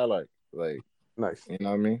 Chip Skylight, like, nice. You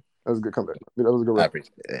know what I mean? That was a good comeback. That was a good. I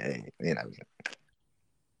appreciate it. You know.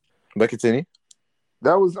 But continue.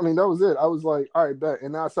 That was it. I was like, all right, bet.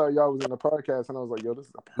 And now I saw y'all was in the podcast, and I was like, yo, this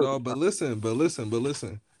is a perfect. No, but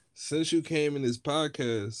listen. Since you came in this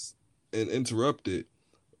podcast and interrupted,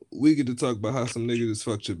 we get to talk about how some nigga just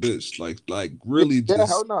fucked your bitch. Like really just. Yeah,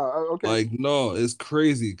 hell no. Okay. Like, no, it's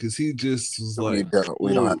crazy because he just was like.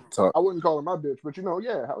 We don't have to talk. I wouldn't call her my bitch, but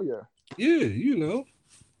yeah, hell yeah. Yeah, you know.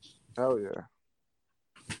 Hell yeah.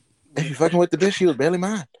 If you fucking with the bitch, she was barely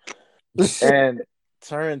mine. And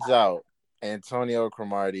turns out Antonio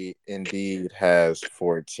Cromartie indeed has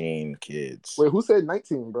 14 kids. Wait, who said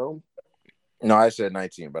 19, bro? No, I said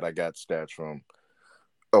 19, but I got stats from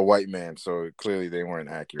a white man, so clearly they weren't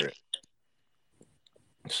accurate.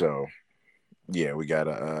 So, yeah, we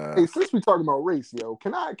gotta. Hey, since we're talking about race, yo,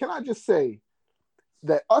 can I just say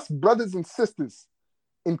that us brothers and sisters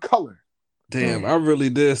in color Damn, I really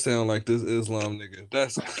did sound like this Islam nigga.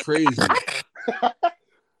 That's crazy.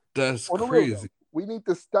 That's crazy. We need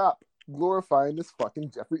to stop glorifying this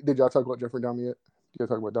fucking Jeffrey. Did y'all talk about Jeffrey Dahmer yet? Did y'all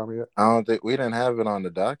talk about Dahmer yet? I don't think we didn't have it on the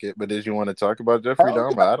docket, but did you want to talk about Jeffrey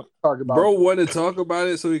Dahmer? I don't talk about Bro wanted to talk about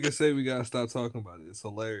it so he can say we gotta stop talking about it. It's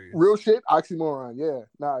hilarious. Real shit, oxymoron. Yeah.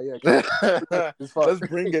 Nah, yeah. Let's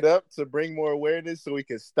bring it up to bring more awareness so we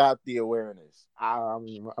can stop the awareness. I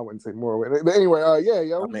wouldn't say more awareness. But anyway,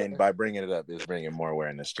 yo. I mean, by bringing it up, it's bringing more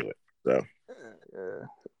awareness to it. So yeah.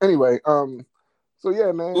 Anyway, so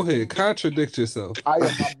yeah, man. Go ahead, contradict yourself. I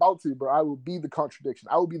am about to, bro. I will be the contradiction.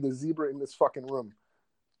 I will be the zebra in this fucking room.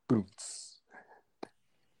 Boots.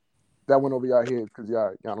 That went over y'all heads because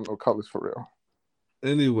y'all don't know colors for real.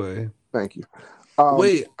 Anyway, thank you.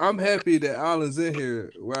 Wait, I'm happy that Alan's in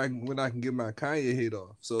here when I can get my Kanye hate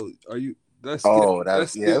off. So are you? That's gonna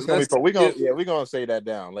be cool. We're gonna say that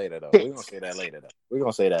down later though. We're gonna say that later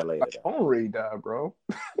though. Don't read that, bro.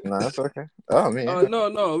 No, that's okay. Oh man.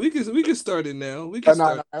 No. We can start it now. We can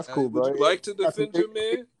start. That's cool, bro. Would you like to defend your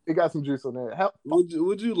man? It got some juice on there.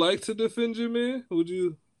 Would you like to defend your man? Would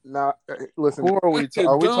you? Nah, listen. Who are we?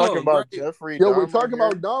 Are we talking about Jeffrey? Yo, we're talking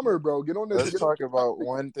about Dahmer, bro. Get on this. Let's talk about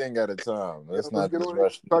one thing at a time. Let's not get just on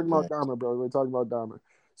rush. Talking about Dahmer, bro. We're talking about Dahmer.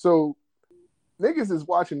 So, niggas is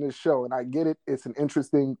watching this show, and I get it. It's an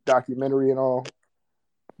interesting documentary and all,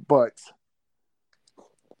 but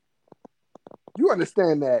you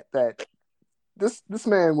understand that this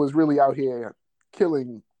man was really out here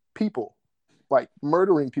killing people, like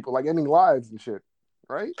murdering people, like ending lives and shit,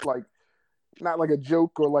 right? Like. Not like a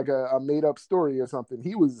joke or like a made up story or something.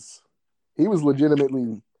 He was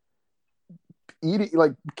legitimately eating,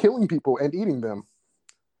 like killing people and eating them.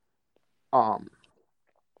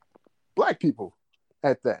 Black people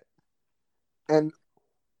at that. And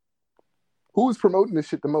who is promoting this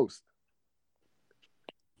shit the most?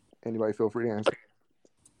 Anybody feel free to answer.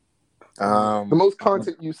 The most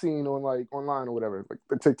content you've seen on like online or whatever, like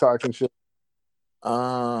the TikToks and shit.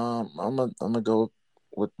 I'm gonna go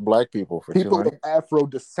with black people for people 200. of Afro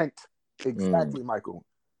descent. Exactly, Michael.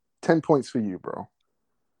 10 points for you, bro.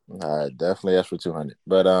 Definitely ask for 200.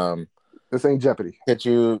 But this ain't Jeopardy. Could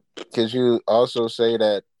you also say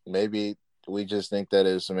that maybe we just think that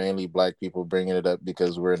it's mainly black people bringing it up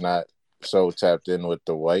because we're not so tapped in with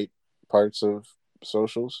the white parts of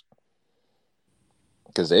socials?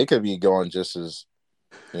 Because they could be going just as,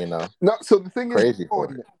 No. So the thing crazy is,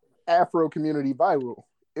 going Afro community viral.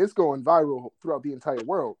 It's going viral throughout the entire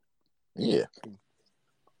world. Yeah.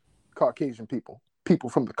 Caucasian people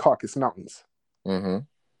from the Caucasus Mountains.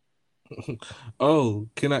 Mm-hmm. Oh,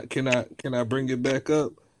 can I bring it back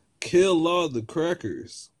up? Kill Law the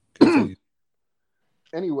Crackers.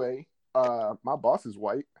 Anyway, my boss is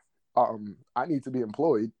white. I need to be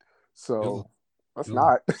employed, so let's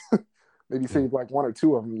not. Maybe save like one or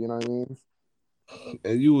two of them. You know what I mean?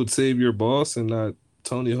 And you would save your boss and not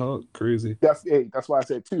Tony Hawk? Crazy. That's why I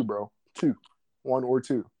said two, bro. Two. One or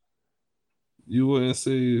two. You wouldn't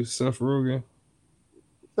say Seth Rogen?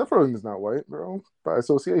 Seth Rogen is not white, bro. By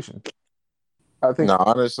association. I think. No,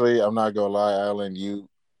 honestly, I'm not gonna lie, Alan. You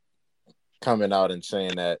coming out and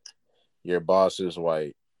saying that your boss is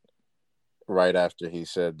white right after he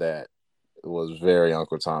said that was very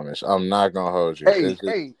Uncle Thomas. I'm not gonna hold you.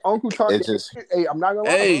 Hey, Uncle Thomas. Hey, I'm not gonna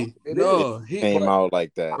lie. He came out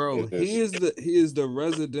like that, bro. He is the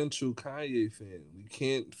residential Kanye fan. We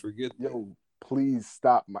can't forget that. Yo, please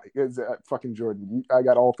stop, Mike. It's fucking Jordan. I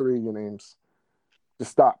got all three of your names. Just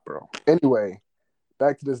stop, bro. Anyway,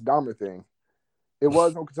 back to this Dahmer thing. It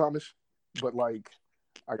was Uncle Thomas, but like,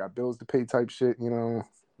 I got bills to pay type shit. You know.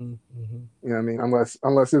 Mm-hmm. You know what I mean?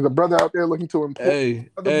 Unless there's a brother out there looking to employ.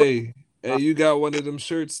 Hey, you got one of them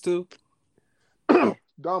shirts too?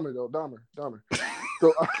 Dahmer.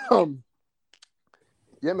 So,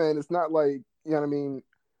 yeah, man, it's not like, you know what I mean?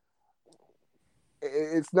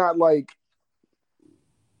 It's not like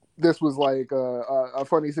this was like a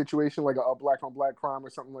funny situation, like a black on black crime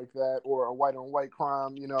or something like that, or a white on white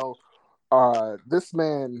crime, This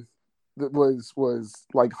man that was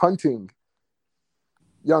like hunting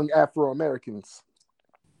young Afro-Americans.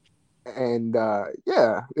 And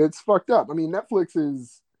yeah, it's fucked up. I mean, Netflix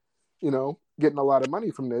is, getting a lot of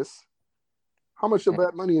money from this. How much of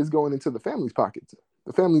that money is going into the family's pockets?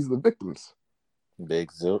 The families of the victims.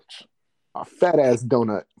 Big zilch. A fat ass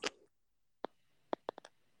donut.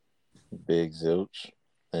 Big zilch.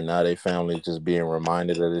 And now they family just being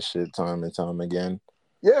reminded of this shit time and time again.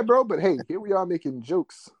 Yeah, bro, but hey, here we are making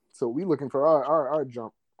jokes. So we looking for our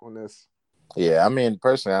jump on this. Yeah, I mean,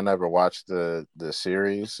 personally, I never watched the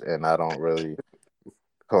series, and I don't really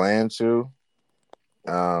plan to.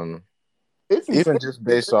 It's even just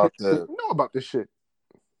based off the. No, about this shit.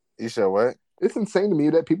 You said what? It's insane to me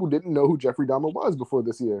that people didn't know who Jeffrey Dahmer was before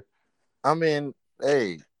this year. I mean,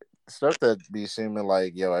 hey, stuff that be seeming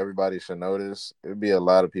like, yo, everybody should know this. It'd be a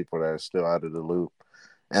lot of people that are still out of the loop.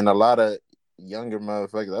 And a lot of younger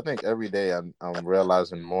motherfuckers. I think every day I'm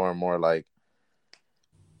realizing more and more like,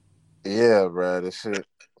 yeah, bro, this shit.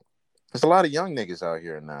 There's a lot of young niggas out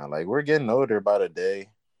here now. Like, we're getting older by the day.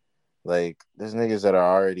 Like, there's niggas that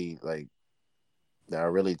are already, like, that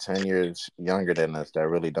are really 10 years younger than us that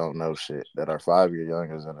really don't know shit. That are 5 years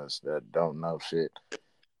younger than us that don't know shit.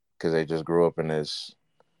 Because they just grew up in this.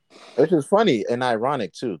 Which is funny and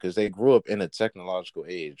ironic, too. Because they grew up in a technological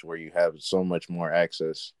age where you have so much more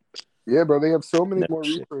access. Yeah, bro. They have so many more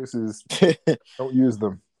resources. Don't use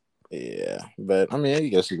them. Yeah, but I mean, I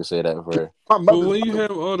guess you could say that for. But when you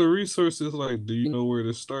have all the resources, like, do you know where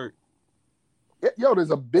to start? Yo, there's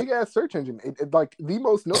a big ass search engine. It like the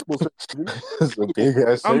most notable search engine. It's a big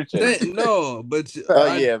ass search engine. No, but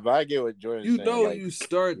yeah, but I get what Jordan's saying. You know, like, you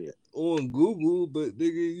start on Google, but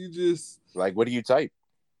nigga, you just like, what do you type?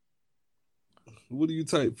 What do you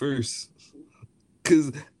type first?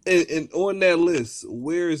 Because and on that list,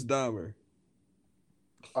 where is Dahmer?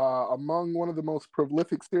 Among one of the most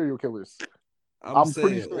prolific serial killers. I'm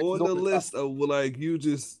saying sure on the list of like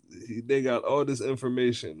they got all this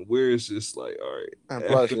information where it's just like, all right. And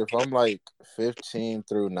plus, if I'm like 15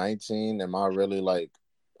 through 19, am I really like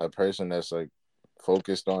a person that's like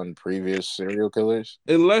focused on previous serial killers?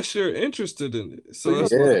 Unless you're interested in it. So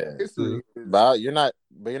yeah, but you're not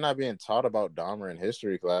being taught about Dahmer in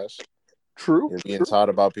history class. True. You're being taught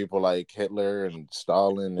about people like Hitler and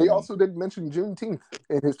Stalin. They also didn't mention Juneteenth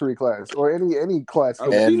in history class or any class.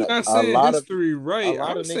 I'm not saying history, right?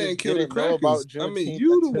 I'm saying kill the crackers. I mean,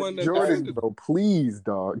 you the one that Jordan, bro, please,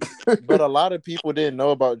 dog. But a lot of people didn't know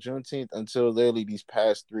about Juneteenth until literally these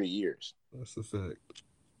past 3 years. That's a fact.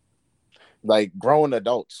 Like, grown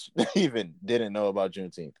adults even didn't know about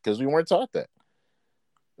Juneteenth because we weren't taught that.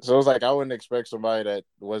 So it's like I wouldn't expect somebody that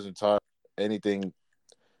wasn't taught anything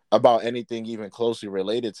about anything even closely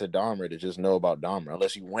related to Dahmer to just know about Dahmer,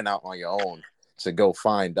 unless you went out on your own to go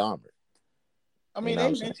find Dahmer. I mean, they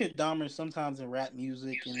mentioned Dahmer sometimes in rap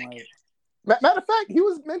music and like. Matter of fact, he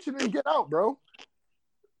was mentioned in Get Out, bro.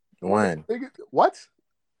 When? What?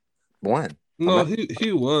 When? No,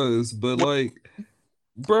 he was, but like,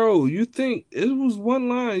 bro, you think it was one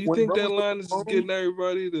line? You think that line is just getting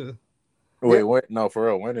everybody to? Wait, what? No, for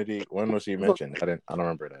real. When was he mentioned? I don't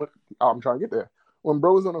remember that. I'm trying to get there. When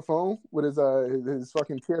bro was on the phone with his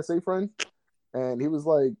fucking TSA friend, and he was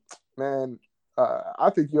like, "Man,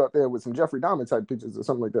 I think you're out there with some Jeffrey Dahmer type pictures or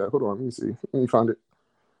something like that." Hold on, let me see. Let me find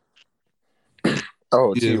it.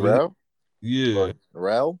 Oh, yeah, T-Rel? Yeah.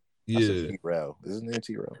 Rel? Yeah. T-Rel. Isn't it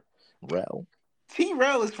T-Rel? Rel.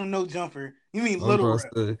 T-Rel is from No Jumper. You mean Little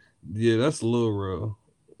Rel? Yeah, that's Lil Rel.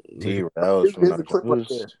 T-Rel is from No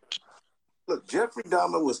Jumper. Look, Jeffrey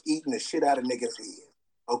Dahmer was eating the shit out of niggas' head,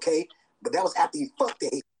 okay? But that was after he fucked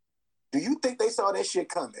the. Do you think they saw that shit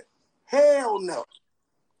coming? Hell no.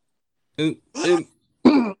 And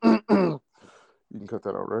you can cut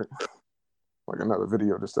that out, right? Like another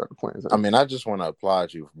video just started playing. I mean, I just want to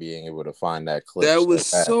applaud you for being able to find that clip. That was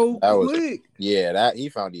so quick. That he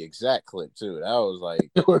found the exact clip too. That was like,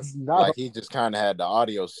 it was not like he just kind of had the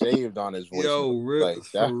audio saved on his voice. Yo, like,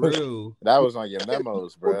 real. That was on your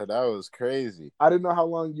memos, bro. That was crazy. I didn't know how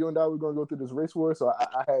long you and I were going to go through this race war, so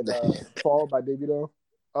I had "Fall" by Davido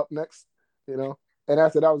up next, you know. And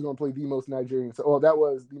after that, I was going to play the most Nigerian. That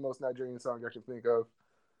was the most Nigerian song I could think of.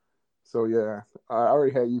 So yeah, I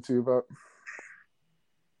already had YouTube up.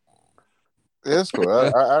 It's cool.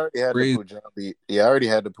 I already had the Punjabi. Yeah, I already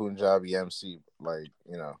had the Punjabi MC, like,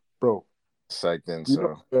 you know, bro. Psyched in. You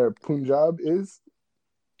know where Punjab is?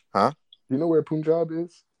 Huh? You know where Punjab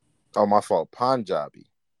is? Oh, my fault. Punjabi.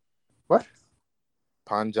 What?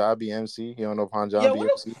 Punjabi MC? You don't know Punjabi MC? Yo,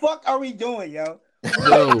 what the fuck are we doing, yo?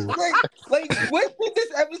 like, what did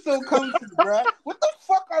this episode come to, bro? What the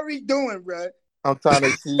fuck are we doing, bro? I'm trying to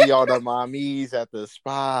see all the mommies at the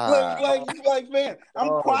spot. Like, man, I'm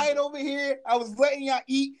quiet over here. I was letting y'all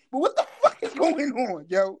eat, but what the fuck is going on,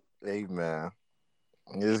 yo? Hey, man,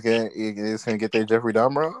 you just gonna get that Jeffrey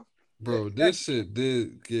Dahmer off? Bro, this shit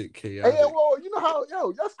did get chaotic. Hey, well, you know how,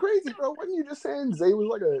 that's crazy, bro. Wasn't you just saying Zay was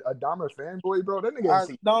like a Dahmer fanboy, bro? That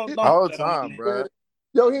nigga don't the whole time, bro.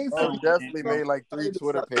 Yo, he ain't definitely made like 3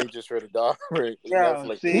 Twitter pages for the Dahmer.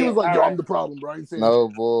 He was like, "Yo, I'm the problem, bro." No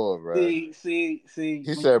bull, bro. See.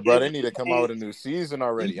 He said, "Bro, they need to come out with a new season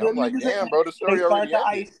already." I'm like, "Damn, bro, the story already ended."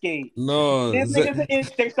 Ice skate. No,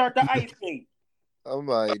 they start the ice skate. I'm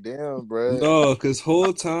like, damn, bro. No, because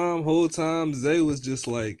whole time, Zay was just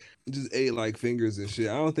ate like fingers and shit.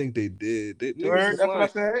 I don't think they did. Niggas was That's what I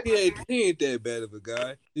like, said. he ain't that bad of a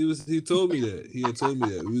guy. He told me that. He had told me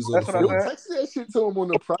that. We was on That's the what I phone. said. Text that shit to him on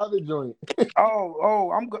the private joint.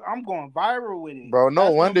 I'm going viral with it. Bro, no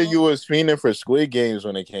That's wonder you was fiending for Squid Games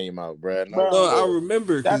when it came out, bro. Bro, No, I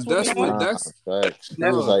remember because that's what we facts. He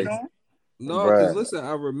no, was like, no, because listen,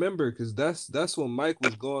 I remember because that's when Mike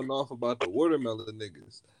was going off about the watermelon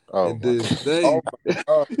niggas. oh, And then they Oh my God.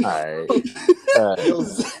 all right. Yo,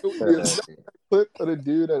 the clip of the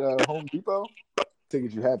dude at Home Depot.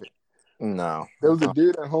 Tickets, you have it. No. There was a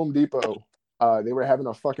dude at Home Depot. They were having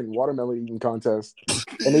a fucking watermelon eating contest.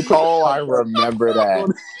 And they I remember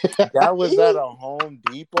that. That was at a Home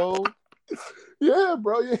Depot? Yeah,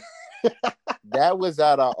 bro. Yeah. That was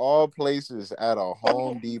out of all places at a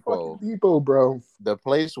Home Depot. Depot, bro. The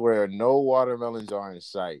place where no watermelons are in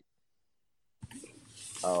sight.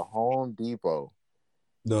 A Home Depot.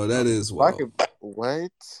 No, that is wild.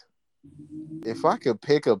 What? If I could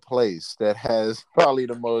pick a place that has probably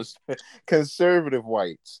the most conservative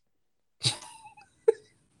whites,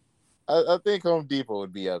 I think Home Depot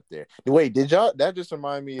would be up there. Wait, did y'all? That just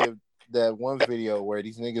remind me of that one video where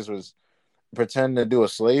these niggas was pretending to do a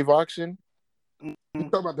slave auction. You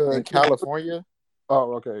talking about in California?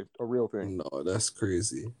 Oh, okay, a real thing. No, that's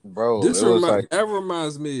crazy, bro. That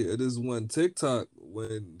reminds me of this one TikTok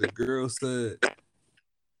when the girl said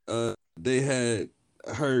they had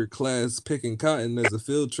her class picking cotton as a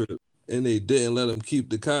field trip, and they didn't let them keep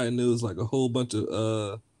the cotton. It was like a whole bunch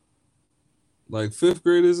of like fifth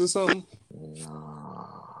graders or something.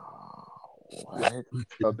 What?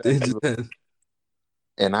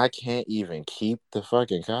 And I can't even keep the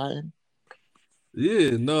fucking cotton?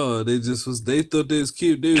 Yeah, no, they thought they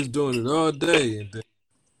was doing it all day,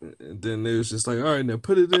 and then they was just like, all right, now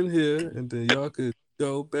put it in here, and then y'all could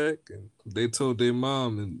go back. And they told their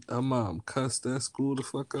mom, and her mom cussed that school the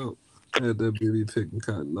fuck out. Had that baby picking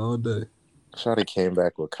cotton all day. Shawty came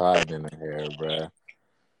back with cotton in her hair, bruh.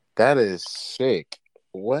 That is sick.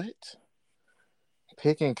 What?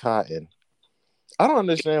 Picking cotton. I don't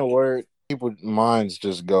understand where people's minds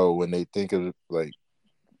just go when they think of like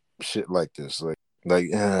shit like this.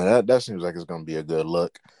 That seems like it's gonna be a good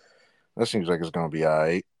look. That seems like it's gonna be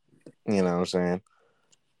alright. You know what I'm saying?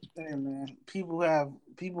 Hey man, people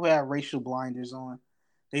have racial blinders on.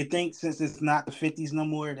 They think since it's not the 50s no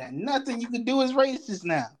more that nothing you can do is racist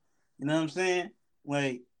now. You know what I'm saying?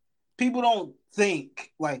 Like, people don't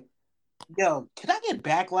think like, yo, can I get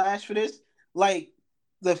backlash for this? Like,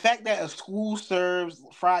 the fact that a school serves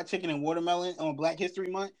fried chicken and watermelon on Black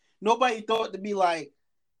History Month, nobody thought to be like,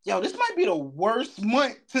 yo, this might be the worst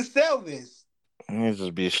month to sell this. You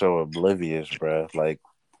just be so oblivious, bro. Like,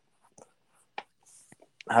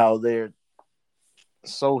 how they're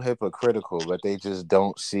so hypocritical, but they just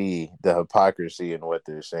don't see the hypocrisy in what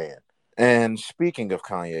they're saying. And speaking of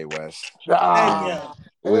Kanye West,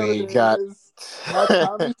 we got my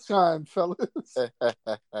time to shine, fellas.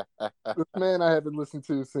 This man I haven't listened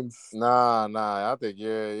to since. Nah. I think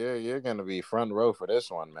you're gonna be front row for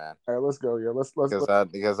this one, man. All right, let's go. Yeah, let's.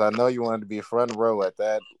 Because I know you wanted to be front row at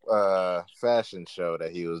that fashion show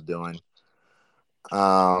that he was doing.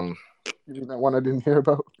 You that one I didn't hear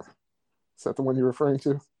about? Is that the one you're referring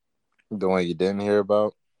to? The one you didn't hear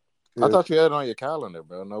about? Yeah. I thought you had it on your calendar,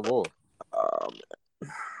 bro. No bull.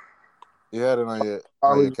 Man. You had it on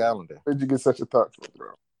your calendar. Where'd you get such a thought from,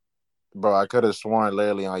 bro? Bro, I could have sworn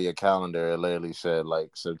literally on your calendar it literally said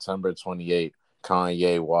like September 28th,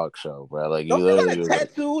 Kanye walk show, bro. Like you literally got a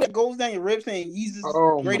tattoo that goes down your ribs saying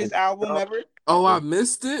Yeezus' greatest album ever. Oh, I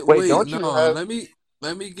missed it. Wait, don't you have...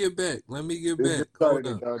 Let me get back. Hold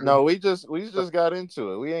on. No, we just got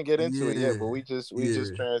into it. We didn't get into it yet, but we just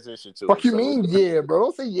transitioned to it. What you mean, yeah, bro?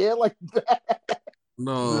 Don't say yeah like that.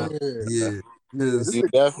 No, yeah. Because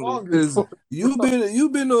you've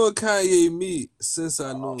been on Kanye meat since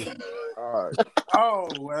I knew him. All right. Oh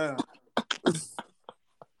wow.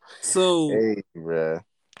 So, hey, bro.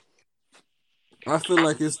 I feel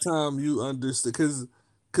like it's time you understand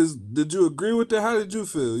because did you agree with that? How did you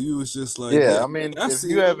feel? You was just like, yeah. I mean, if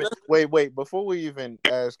you haven't, wait. Before we even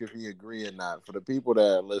ask if you agree or not, for the people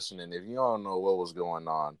that are listening, if you don't know what was going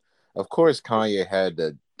on, of course Kanye had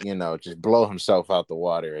to, just blow himself out the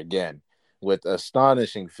water again with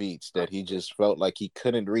astonishing feats that he just felt like he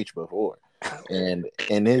couldn't reach before, and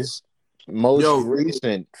in his most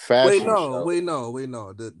recent fashion show. Wait, no.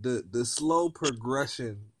 The slow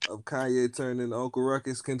progression of Kanye turning Uncle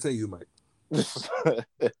Ruckus. Continue, Mike.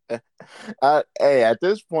 At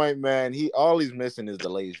this point, man, all he's missing is the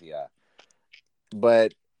lazy eye.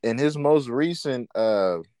 But in his most recent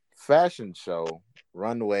fashion show,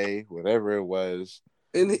 runway, whatever it was.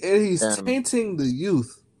 And he's tainting the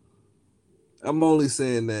youth. I'm only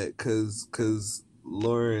saying that because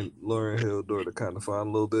Lauren Hill daughter kind of fine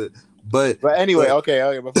a little bit. But anyway, okay.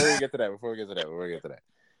 Before we get to that.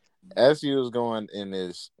 As he was going in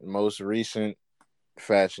his most recent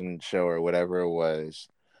fashion show or whatever it was,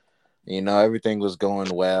 everything was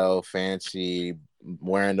going well, fancy,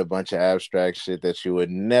 wearing a bunch of abstract shit that you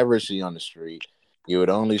would never see on the street. You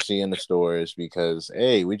would only see in the stores because,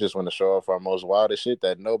 hey, we just want to show off our most wildest shit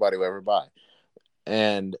that nobody will ever buy.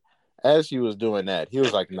 And as he was doing that, he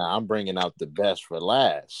was like, nah, I'm bringing out the best for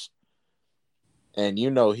last. And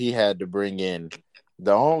he had to bring in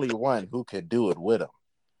the only one who could do it with him.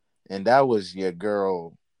 And that was your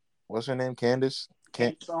girl, what's her name, Candace?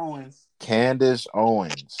 Candace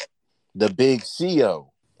Owens, the big CEO.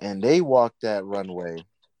 And they walked that runway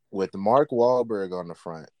with Mark Wahlberg on the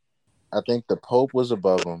front. I think the Pope was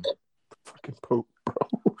above him. Fucking Pope,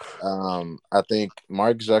 bro. I think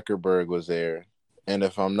Mark Zuckerberg was there. And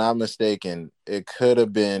if I'm not mistaken, it could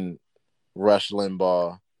have been Rush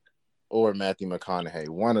Limbaugh or Matthew McConaughey.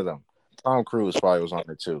 One of them. Tom Cruise probably was on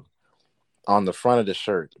there too. On the front of the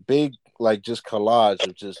shirt. Big, just collage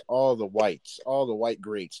of just all the white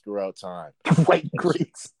greats throughout time. White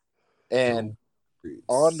greats. And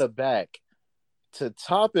on the back, to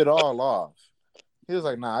top it all off, he was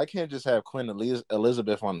like, nah, I can't just have Queen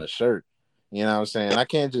Elizabeth on the shirt. You know what I'm saying? I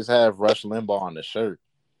can't just have Rush Limbaugh on the shirt.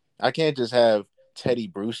 I can't just have Teddy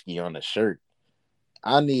Bruschi on the shirt.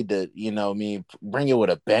 I need to, bring it with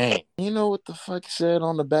a bang. You know what the fuck it said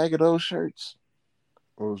on the back of those shirts?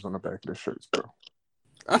 What was on the back of the shirts, bro?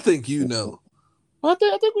 I think you know. Well,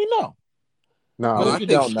 I think we know. No, I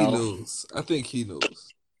think he knows. I think he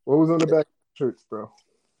knows. What was on the back of the shirts, bro?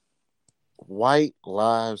 White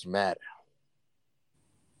Lives Matter.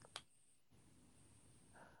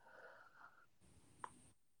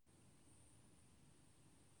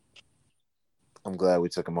 I'm glad we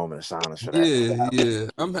took a moment of silence for that. Yeah.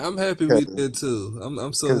 I'm happy we did too.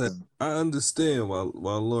 I'm so happy. I understand why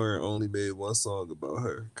Lauren only made one song about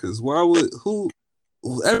her. Because why would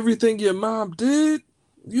everything your mom did?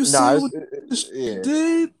 You saw what she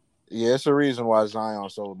did? Yeah, it's a reason why Zion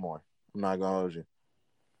sold more. I'm not gonna hold you.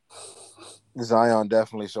 Zion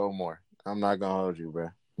definitely sold more. I'm not gonna hold you, bro.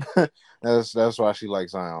 That's why she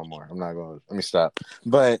likes Zion more. I'm not gonna. Let me stop.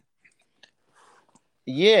 But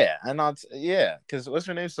yeah, because what's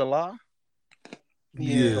her name? Salah.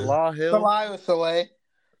 Yeah, Salah Hill. Salah or Soleil.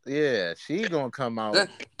 Yeah, she gonna come out.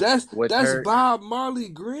 That's Bob Marley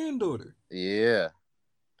granddaughter. Yeah,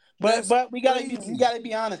 but we gotta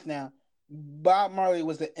be honest now. Bob Marley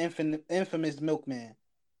was an infamous milkman.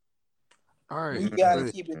 All right, we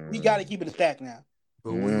gotta keep it. We gotta keep it a stack now.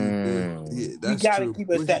 But when we gotta keep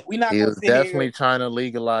it a stack. We're not he gonna was definitely trying to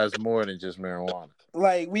legalize more than just marijuana.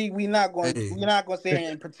 Like we not going to sit here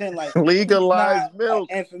and pretend like legalize milk.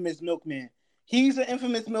 An infamous milkman. He's an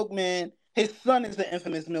infamous milkman. His son is an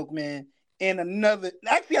infamous milkman, and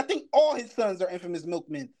actually, I think all his sons are infamous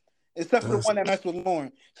milkmen, except for the one that messed with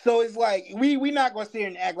Lauren. So it's like we not going to sit here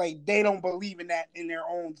and act like they don't believe in that in their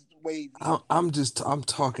own ways. I'm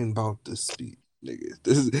talking about the speed, nigga.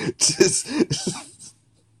 This is just.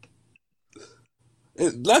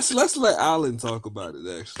 Let's let Alan talk about it.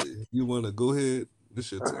 Actually, you want to go ahead? This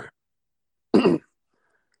your turn.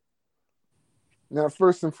 Now,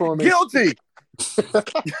 first and foremost, guilty.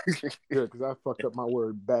 Yeah, because I fucked up my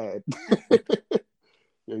word bad.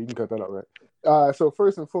 Yeah, you can cut that out, right? So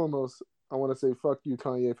first and foremost, I want to say fuck you,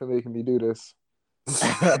 Kanye, for making me do this.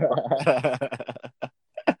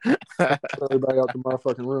 Everybody out the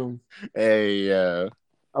motherfucking room. Hey, I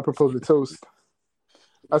propose a toast.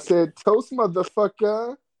 I said, toast,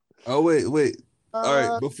 motherfucker. Oh wait.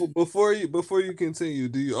 All right. Before you continue,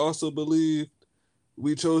 do you also believe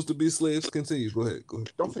we chose to be slaves? Continue. Go ahead.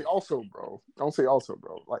 Don't say also, bro.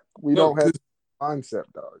 Like we don't have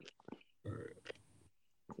concept, dog.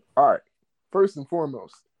 All right. First and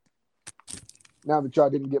foremost, now that y'all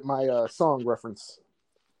didn't get my song reference,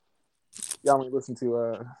 y'all ain't listen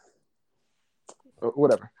to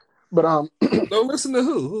whatever. But don't listen to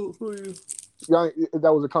who are you? Yeah,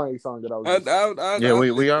 that was a Kanye song that I was.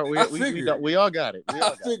 We all got it.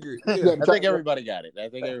 I figured. Yeah. I think everybody got it.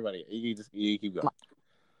 You keep going.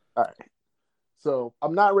 All right. So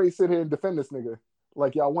I'm not ready to sit here and defend this nigga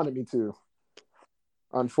like y'all wanted me to.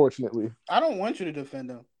 Unfortunately, I don't want you to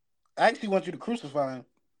defend him. I actually want you to crucify him.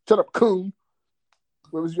 Shut up, coon.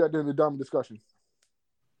 What was you at during the Dharma discussion?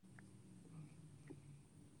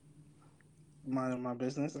 Minding my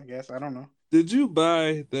business, I guess. I don't know. Did you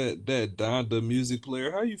buy that Donda music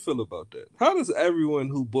player? How you feel about that? How does everyone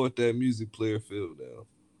who bought that music player feel now?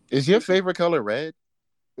 Is your favorite color red?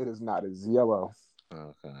 It is not. It's yellow.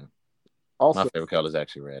 Okay. Also, my favorite color is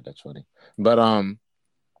actually red. That's funny. But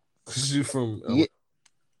you from yeah.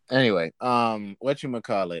 Anyway,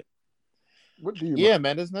 whatchamacallit? What do you? Yeah,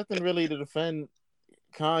 man. There's nothing really to defend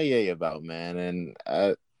Kanye about, man, and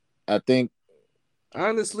I think.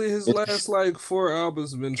 Honestly, his last like 4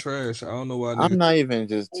 albums have been trash. I don't know why. I'm not even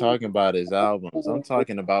just talking about his albums. I'm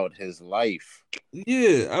talking about his life.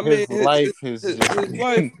 Yeah, I mean,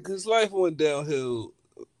 his life went downhill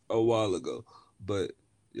a while ago, but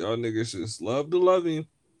y'all niggas just love to love him.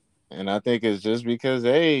 And I think it's just because,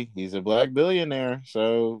 hey, he's a black billionaire,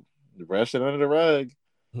 so brush it under the rug.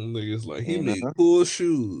 Niggas like he made cool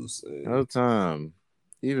shoes. No time.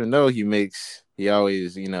 Even though he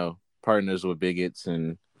always, partners with bigots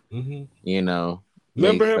and, Remember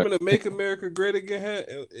him in the Make America Great Again hat?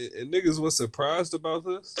 And niggas was surprised about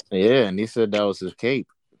this? Yeah, and he said that was his cape.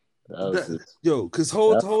 Because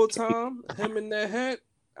whole time, him in that hat.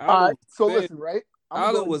 All right, so listen, right?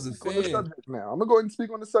 Allen was a fan. Now I'm gonna go ahead and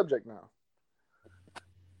speak on the subject now.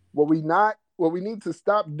 What we need to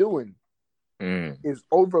stop doing is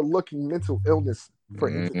overlooking mental illness for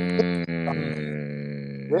entertainment.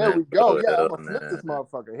 There we go. Yeah, I'm gonna flip this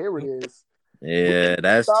motherfucker. Here it is. Yeah,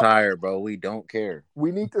 that's tired, bro. We don't care.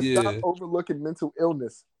 We need to stop overlooking mental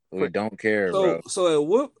illness. We don't care, bro.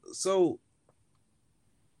 So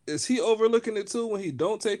is he overlooking it too when he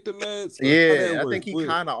don't take the meds? Yeah, I think he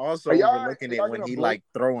kind of also overlooking it when he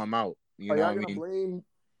throw him out. You know what I mean? Blame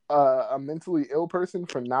a mentally ill person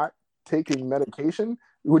for not taking medication?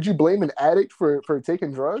 Would you blame an addict for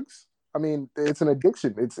taking drugs? I mean, it's an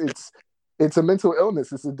addiction. It's a mental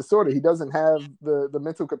illness. It's a disorder. He doesn't have the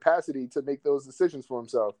mental capacity to make those decisions for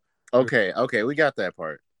himself. Okay, we got that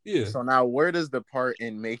part. Yeah. So now, where does the part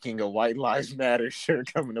in making a White Lives Matter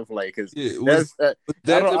shirt come into play? Because I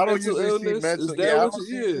don't usually see mental. I don't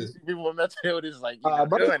see people with mental illness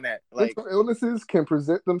doing that. Mental illnesses can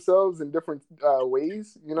present themselves in different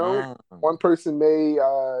ways. One person may.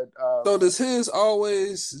 So does his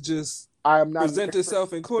always just? Present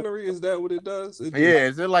itself in cornery? Is that what it does?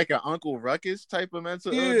 Is it like an Uncle Ruckus type of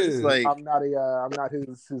mental illness? Like I'm not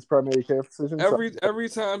his primary care physician. Every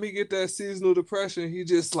time he get that seasonal depression, he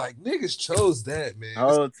just like niggas chose that, man.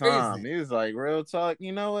 All the time. He was like, real talk.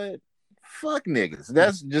 You know what? Fuck niggas.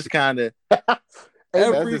 That's just kind of.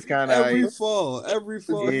 Every fall.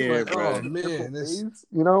 Yeah, like, oh man,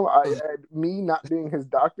 me not being his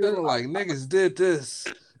doctor. Feeling like niggas did this.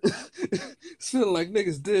 Feeling like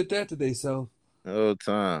niggas did that today, so all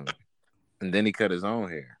time. And then he cut his own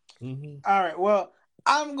hair. Mm-hmm. All right, well,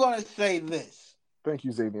 I'm gonna say this. Thank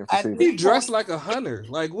you, Xavier. He dressed like a hunter.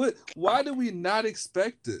 Like what? Why do we not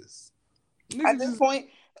expect this? At this point,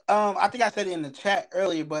 I think I said it in the chat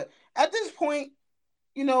earlier, but at this point,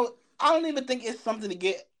 I don't even think it's something to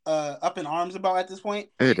get up in arms about at this point.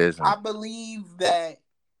 It isn't. I believe that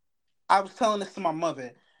I was telling this to my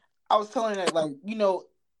mother. I was telling her that,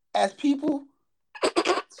 as people,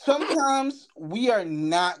 sometimes we are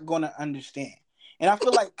not going to understand. And I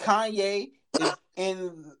feel like Kanye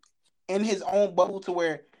is in his own bubble to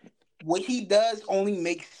where what he does only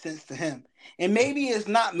makes sense to him. And maybe it's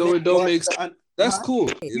not. No, it don't make sense. That's cool.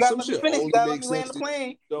 You gotta let me finish. You gotta let me land the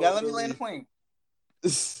plane. You gotta let me land the plane.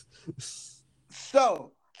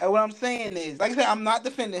 So, what I'm saying is, like I said, I'm not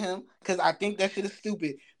defending him because I think that shit is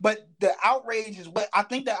stupid. But the outrage is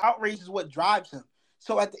what drives him.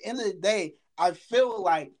 So at the end of the day, I feel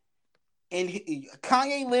like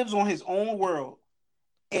Kanye lives on his own world.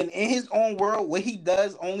 And in his own world, what he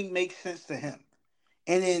does only makes sense to him.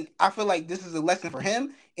 And then I feel like this is a lesson for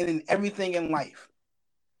him and in everything in life.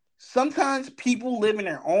 Sometimes people live in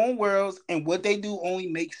their own worlds and what they do only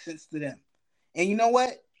makes sense to them. And you know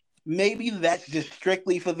what? Maybe that's just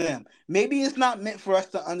strictly for them. Maybe it's not meant for us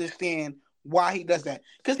to understand why he does that.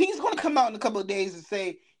 Because he's going to come out in a couple of days and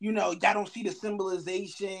say, y'all don't see the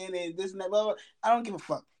symbolization and this and that. Blah, blah. I don't give a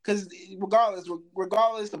fuck. Because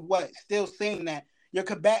regardless of what, still saying that, you're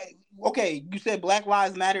okay, you said Black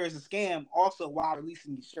Lives Matter is a scam also while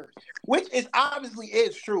releasing these shirts. Which is obviously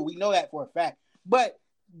is true. We know that for a fact. But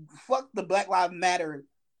fuck the Black Lives Matter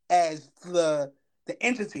as the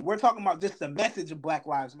entity. We're talking about just the message of Black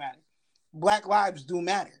Lives Matter. Black lives do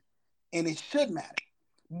matter. And it should matter.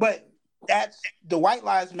 But that's the White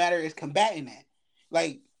Lives Matter is combating that.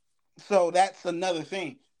 So that's another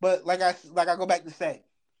thing. But like I go back to say,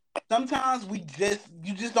 sometimes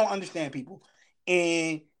you just don't understand people.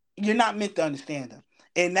 And you're not meant to understand them.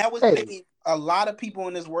 And that was making a lot of people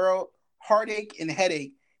in this world heartache and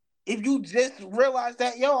headache. If you just realize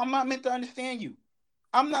that, I'm not meant to understand you.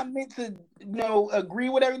 I'm not meant to, agree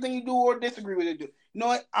with everything you do or disagree with it. You know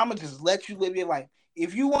what? I'm going to just let you live your life.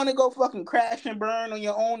 If you want to go fucking crash and burn on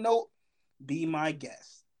your own note, be my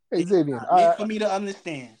guest. Hey, Xavier, for me to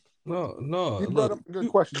understand. No. You brought up a good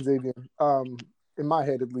question, Xavier. In my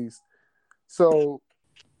head at least. So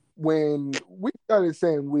when we started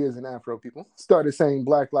saying, we as an Afro people started saying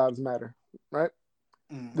Black Lives Matter, right?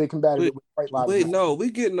 They combated it with White Lives Matter. No,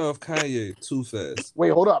 we getting off Kanye too fast. Wait,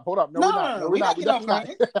 hold up. No, we're not. No, we're not. We're definitely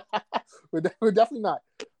not. We're definitely not.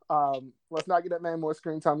 Let's not get that man more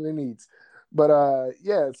screen time than he needs. But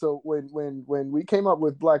yeah, so when we came up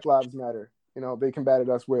with Black Lives Matter, you know, they combated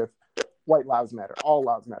us with White Lives Matter, All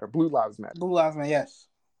Lives Matter, Blue Lives Matter. Blue Lives Matter, yes.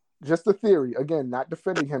 Just a theory. Again, not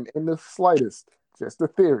defending him in the slightest. Just a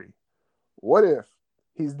theory. What if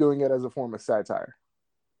he's doing it as a form of satire?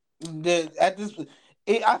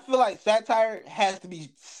 I feel like satire has to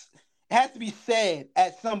be said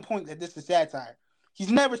at some point that this is satire.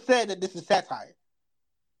 He's never said that this is satire.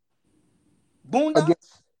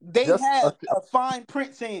 Boondocks, they have a fine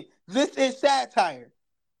print saying this is satire.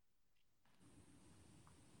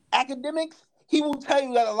 Academics, he will tell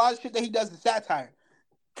you that a lot of shit that he does is satire.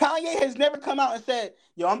 Kanye has never come out and said,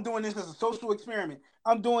 yo, I'm doing this as a social experiment.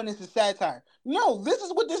 I'm doing this as satire. No, this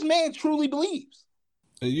is what this man truly believes.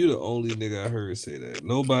 And you the only nigga I heard say that.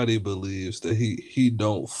 Nobody believes that he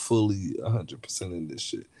don't fully 100% in this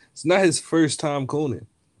shit. It's not his first time cooning.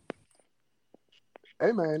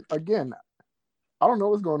 Hey man, again, I don't know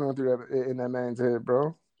what's going on through in that man's head,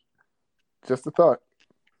 bro. Just a thought.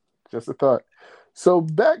 So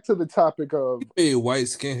back to the topic of white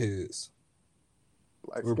skinheads.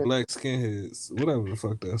 Or black skinheads. Whatever the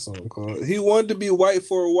fuck that song called. He wanted to be white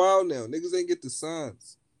for a while now. Niggas ain't get the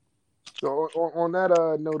signs. So on that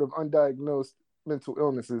note of undiagnosed mental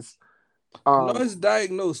illnesses, no, it's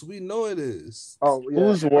diagnosed. We know it is. Oh, yeah.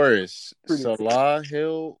 Who's worse, Salah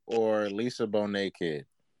Hill or Lisa Bonet Kid?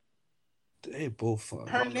 They both fun.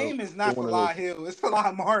 Her name is not Salah Hill. It's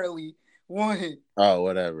Salah Marley. One. Oh,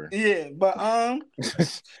 whatever. Yeah, but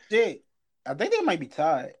shit. I think they might be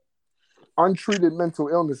tied. Untreated mental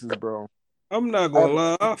illnesses, bro. I'm not gonna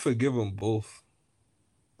lie. I forgive them both.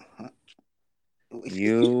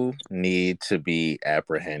 You need to be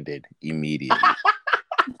apprehended immediately.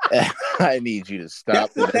 I need you to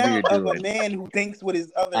stop whatever you're doing. Of a man who thinks with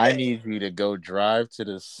his other. I need you to go drive to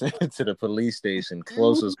the police station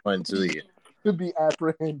closest one to you. To be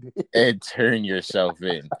apprehended and turn yourself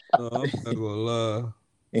in. No, I'm not gonna lie.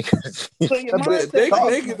 They could explain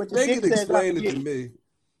it to me.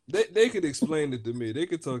 They could explain it to me. They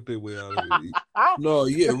could talk their way out of it. No,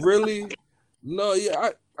 yeah, really? No, yeah,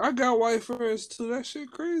 I got white friends too. That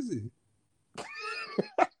shit crazy.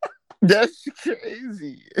 That's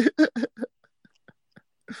crazy.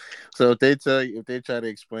 So if they try to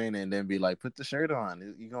explain it and then be like, put the shirt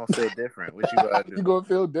on, you're gonna feel different. What you gotta do? You're gonna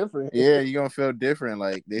feel different. Yeah, you're gonna feel different.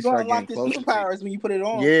 Like they start getting closer. Superpowers when you put it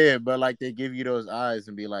on. Yeah, but like they give you those eyes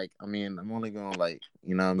and be like, I mean, I'm only gonna like,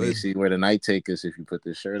 you know what I mean, see where the night take us if you put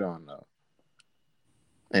this shirt on though.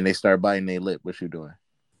 And they start biting their lip. What you doing?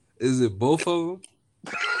 Is it both of them?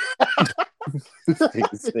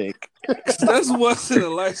 That's once in a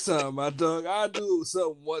lifetime, my dog. I do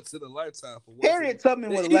something once in a lifetime for once. Harriet Tubman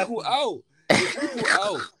was equal out. Equal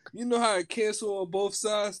out. You know how it cancel on both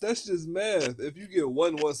sides? That's just math. If you get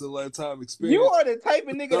once in a lifetime experience, you are the type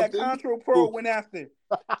of nigga that Control Pro went after.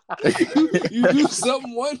 you do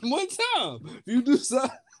something one time. You do something.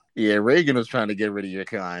 Yeah, Reagan was trying to get rid of your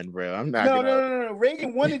kind, bro. I'm not. No.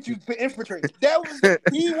 Reagan wanted you to infiltrate. That was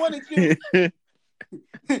he wanted you.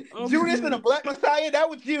 Judas and the Black Messiah, that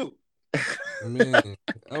was you. Man,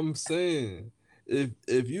 I'm saying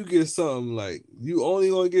if you get something like you only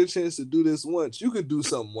gonna get a chance to do this once, you could do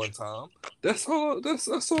something one time. That's all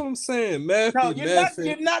I'm saying.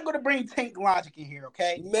 You're not gonna bring tank logic in here,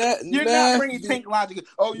 okay? You're not bringing tank logic.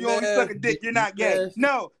 Oh, you only suck a dick, you're not gay.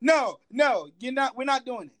 No, you're not. We're not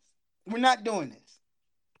doing this. We're not doing this.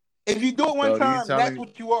 If you do it one time, that's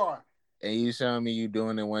what you are. And you telling me you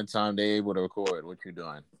doing it one time, they able to record what you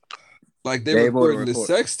doing? Like they recording the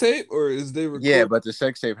sex tape, or is they recording? Yeah, but the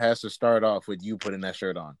sex tape has to start off with you putting that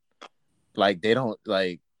shirt on. Like they don't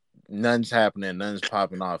none's happening, none's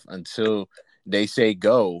popping off until they say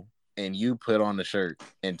go and you put on the shirt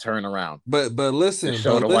and turn around. But listen,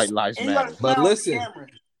 show the white lives matter. But listen,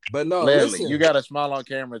 but no, literally, listen. You got to smile on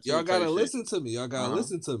camera. Too, y'all gotta listen to me.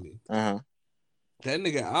 Listen to me. That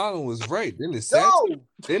nigga Allen was right. Then it's satire.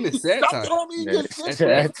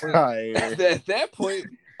 At that point,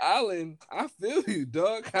 Allen, I feel you,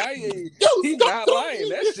 dog. Kanye, he's not lying.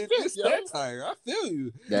 That shit is satire. I feel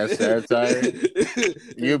you. That's satire.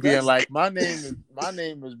 You being like, my name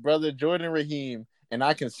is Brother Jordan Raheem, and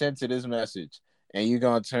I consent to this message. And you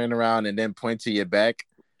gonna turn around and then point to your back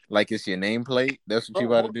Like it's your nameplate. That's what you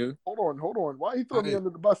about to do. Hold on. Why you throw me under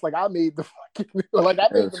the bus? Like I made the fucking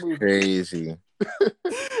the movie. Crazy.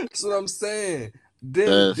 That's what I'm saying.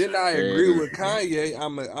 Then I agree with Kanye.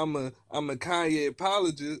 I'm a Kanye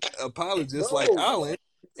apologist like Allen.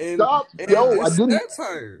 Stop. Yo, I didn't.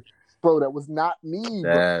 Satire. Bro, that was not me.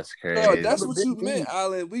 That's crazy. No, that's what you meant,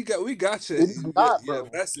 Allen. We got your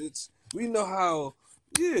message. We know how.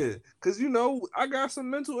 Yeah, because I got some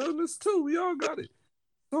mental illness too. We all got it.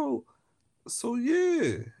 So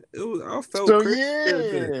yeah, I felt crazy that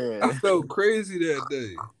day. I felt crazy that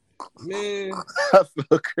day. Man, I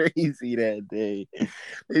feel crazy that day.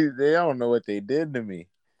 They don't know what they did to me.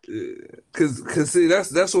 Cause see,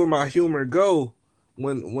 that's where my humor go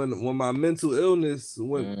when my mental illness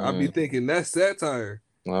I be thinking that's satire.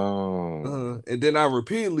 Oh, and then I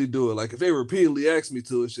repeatedly do it. Like if they repeatedly ask me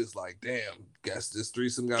to, it's just like, damn, guess this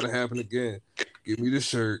threesome got to happen again. Give me the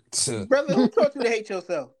shirt, brother. Who taught you to hate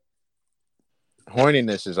yourself?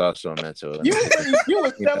 Horniness is also mental. You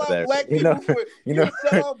would sell out black people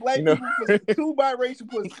for two biracial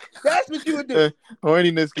pussy. That's what you would do.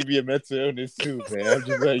 Horniness could be a mental illness too, man. I'm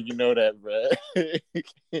just letting you know that, bro.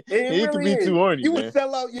 It really could be too horny. You would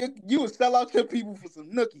sell out your people for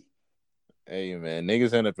some nookie. Hey man,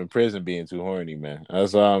 niggas end up in prison being too horny, man.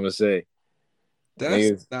 That's all I'm gonna say.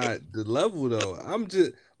 That's not the level though. I'm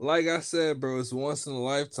just like I said, bro. It's once in a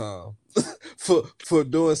lifetime for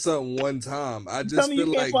doing something one time. I just feel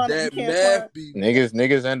like that math be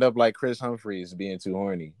niggas end up like Chris Humphries being too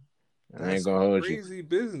horny. I ain't gonna hold you. Crazy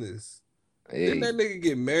business. Hey. Didn't that nigga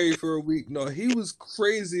get married for a week? No, he was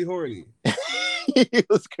crazy horny. He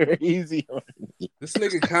was crazy horny. This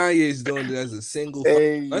nigga Kanye's doing it as a single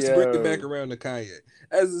father. Let's bring it back around to Kanye.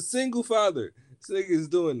 As a single father, this nigga is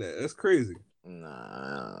doing that. That's crazy.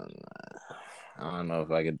 Nah. I don't know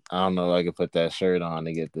if I could put that shirt on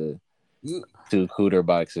to get the 2 cooter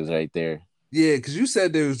boxes right there. Yeah, because you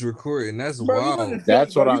said they was recording. That's wild.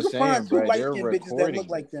 That's what I'm saying, bro. They're recording. That look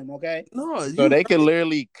like them, okay? No, so they can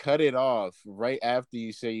literally cut it off right after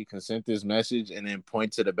you say you consent this message, and then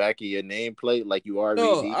point to the back of your nameplate like you already.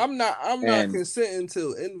 No, I'm not consenting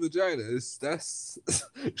to in vagina.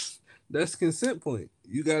 That's consent point.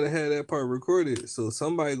 You gotta have that part recorded, so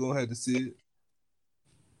somebody gonna have to see it.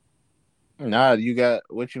 Nah, you got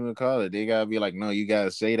what you would call it. They gotta be like, no, you gotta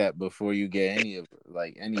say that before you get any of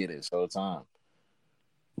this whole time.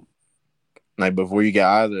 Like before you get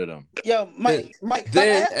either of them. Yo, Mike, stop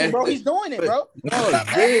asking, bro. He's doing it, bro. Then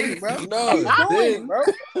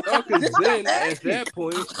at that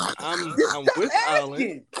point, I'm with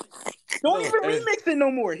Allen. Don't even remix it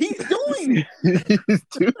no more. He's doing it. He's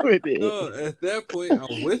doing it. No, at that point,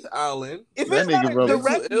 I'm with Allen. If that it's not a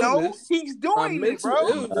direct no, he's doing it,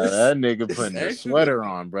 bro. That nigga putting a sweater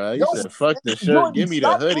on, bro. He said, "Fuck the shirt, give me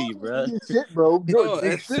the hoodie, bro." Shit, bro. At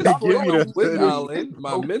this point, I'm with Allen.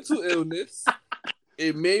 My mental illness.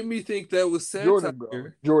 It made me think that was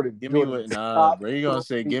satire. Jordan, give me what? Nah, bro. You gonna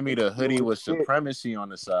say, "Give me the hoodie with supremacy on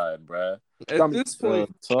the side, bro." At this point,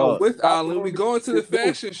 I'm with Allen. We going to the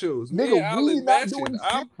fashion shows. Nigga, we not doing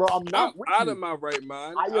shit, bro. I'm not out of my right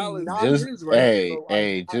mind. Allen's not his right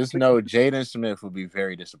mind. Just know Jaden Smith will be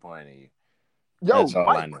very disappointed in you. Yo, that's all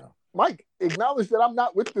I know. Mike, acknowledge that I'm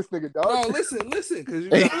not with this nigga, dog. No, listen, because you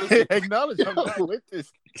gotta listen. Acknowledge I'm not with this.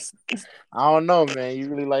 I don't know, man. You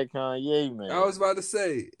really like Kanye, man. I was about to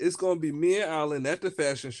say it's gonna be me and Allen at the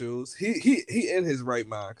fashion shows. He in his right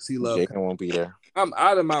mind because he loves. Jaden won't be there. I'm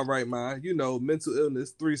out of my right mind. Mental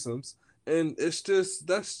illness, threesomes, and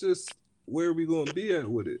that's just where we gonna be at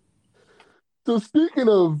with it. So speaking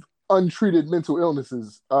of untreated mental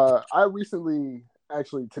illnesses, I recently,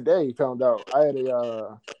 actually today, found out I had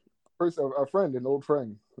a friend, an old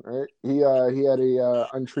friend, right? He had a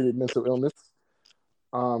untreated mental illness.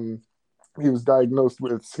 He was diagnosed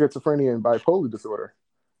with schizophrenia and bipolar disorder.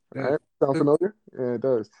 Right? Sound familiar? Yeah, it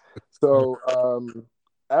does. So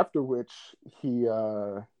after which he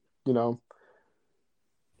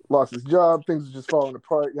lost his job, things were just falling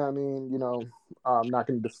apart. You know what I mean? I'm not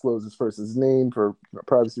going to disclose this person's name for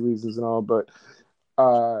privacy reasons and all, but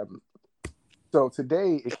so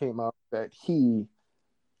today it came out that he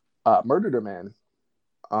murdered a man.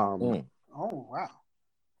 Oh wow!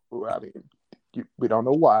 I mean, we don't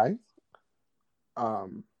know why.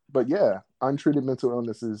 But yeah, untreated mental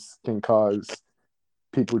illnesses can cause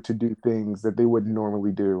people to do things that they wouldn't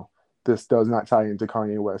normally do. This does not tie into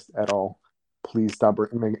Kanye West at all. Please stop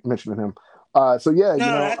mentioning him. So yeah, no,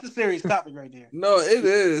 that's a serious topic right there. No, it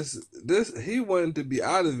is. He wanted to be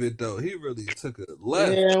out of it though. He really took a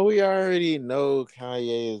left. Yeah, we already know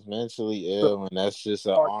Kanye is mentally ill, and that's just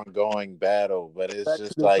an ongoing battle. But it's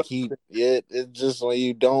just like it's just when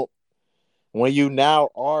you don't. when you now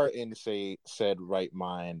are in said right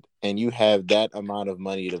mind and you have that amount of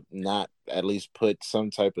money to not at least put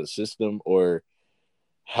some type of system or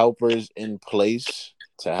helpers in place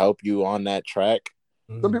to help you on that track.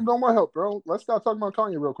 Some people don't want help, bro. Let's start talking about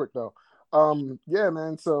Kanye real quick though. Yeah,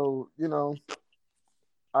 man. So, you know,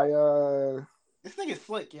 this nigga's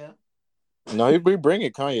slick, yeah. No, we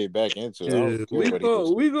bringing Kanye back into it. Yeah,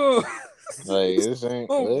 we go like this ain't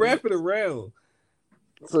wrap it around.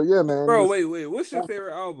 So yeah, man. Bro, wait. What's your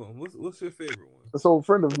favorite album? What's your favorite one? This old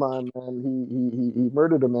friend of mine, man, he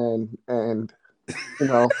murdered a man, and you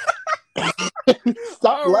know.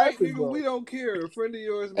 Stop laughing, nigga. Bro. We don't care. A friend of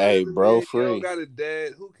yours, hey, bro, man, free. Got a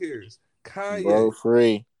dad. Who cares? Kanye, bro,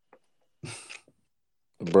 free.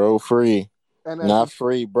 Bro, free. And not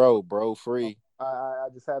free, bro. Free. I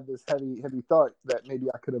just have this heavy thought that maybe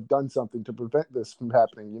I could have done something to prevent this from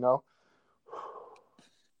happening. You know.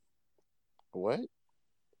 What?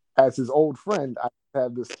 As his old friend, I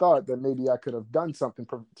have this thought that maybe I could have done something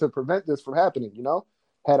to prevent this from happening. You know,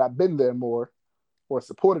 had I been there more or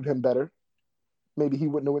supported him better, maybe he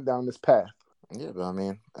wouldn't have went down this path. Yeah, but I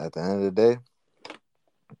mean, at the end of the day,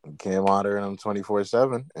 you can't monitor him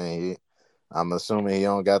 24/7, and I'm assuming he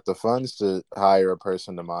don't got the funds to hire a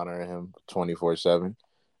person to monitor him 24/7,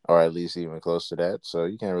 or at least even close to that. So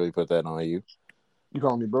you can't really put that on you. You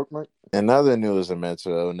calling me broke, Mike? In other news of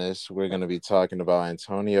mental illness, we're going to be talking about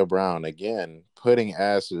Antonio Brown again, putting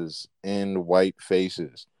asses in white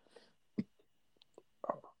faces.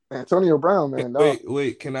 Antonio Brown, man.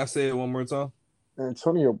 Wait. Can I say it one more time?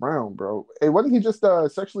 Antonio Brown, bro. Hey, wasn't he just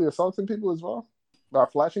sexually assaulting people as well? By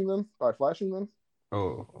flashing them?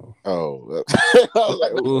 Oh.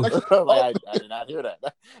 I did not hear that.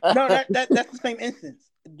 No, that's the same instance.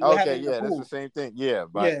 Okay, yeah, that's the same thing. Yeah,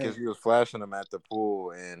 because he was flashing them at the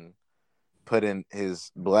pool and putting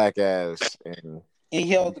his black ass in. And he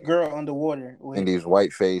held the girl underwater. In these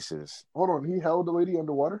white faces. Hold on, he held the lady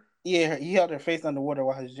underwater? Yeah, he held her face underwater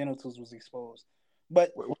while his genitals was exposed.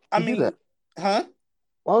 But, I mean, huh?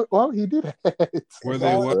 Why would he do that? Were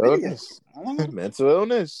they mental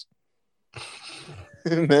illness?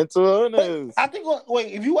 Mental illness. I think,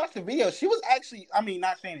 if you watch the video, she was actually, I mean,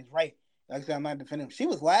 not saying it's right. Like I said, I'm not defending him. She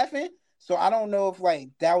was laughing, so I don't know if,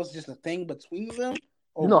 that was just a thing between them.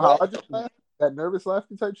 You know how I just laughed? That nervous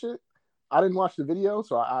laughing type shit? I didn't watch the video,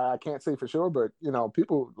 so I can't say for sure, but, you know,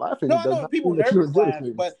 people laughing. No, I know people nervous laugh,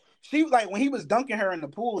 but she, when he was dunking her in the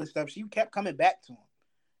pool and stuff, she kept coming back to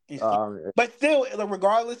him. But still,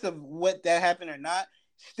 regardless of what that happened or not,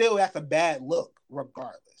 still that's a bad look,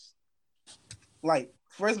 regardless. Like,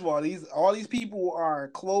 first of all, all these people are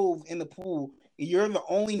clothed in the pool, and you're the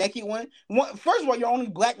only naked one. First of all, you're only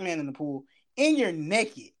black man in the pool, and you're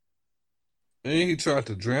naked. And he tried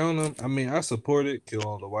to drown him. I mean, I support it. Kill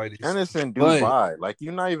all the whiteys. And it's in Dubai. Like,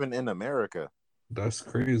 you're not even in America. That's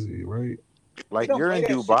crazy, right? Like, you're in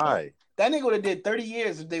Dubai. Shit, that nigga would have did 30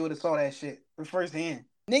 years if they would have saw that shit firsthand.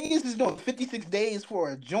 Niggas is doing 56 days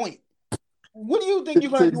for a joint. What do you think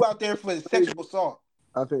you're going to do out there for sexual assault?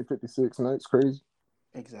 I think 56 nights crazy.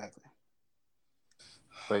 Exactly.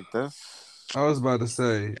 Like this. I was about to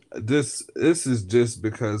say, this is just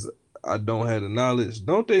because I don't have the knowledge.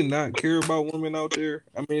 Don't they not care about women out there?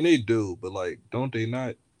 I mean, they do, but don't they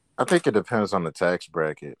not? I think it depends on the tax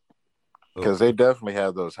bracket. Because they definitely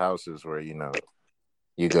have those houses where, you know,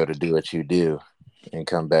 you go to do what you do and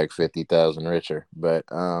come back 50,000 richer. But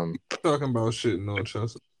talking about shit, no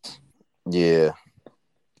trust. Yeah.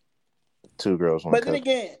 2 girls, 1 But then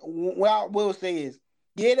again, what I will say is,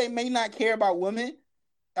 yeah, they may not care about women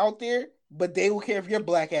out there, but they will care if your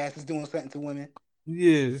black ass is doing something to women.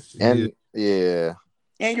 Yeah. And yeah.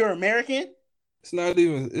 And you're American? It's not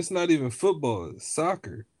even football, it's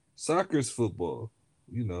soccer. Soccer's football,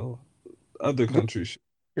 you know. Other countries.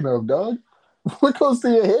 You know, dog. What goes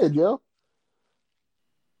through your head, yo?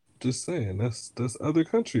 Just saying, that's other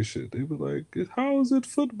country shit. They were like, how is it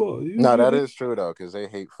football? That is true though, because they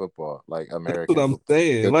hate football, like American. That's what I'm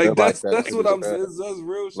saying. Like that's what I'm saying. That's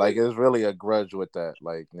real shit. Like it's really a grudge with that.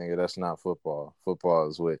 Like, nigga, that's not football. Football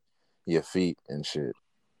is with your feet and shit.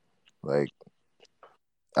 Like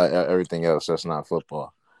everything else, that's not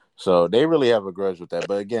football. So they really have a grudge with that.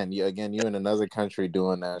 But again, you in another country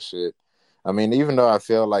doing that shit. I mean, even though I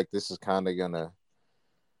feel like this is kind of gonna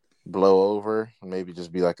blow over, maybe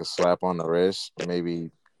just be like a slap on the wrist, maybe,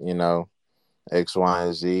 you know, X, Y,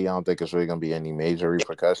 and Z. I don't think it's really gonna be any major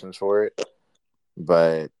repercussions for it.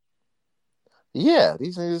 But yeah,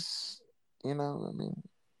 these niggas, you know, I mean,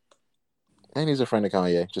 and he's a friend of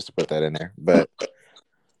Kanye, just to put that in there. But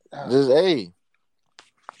just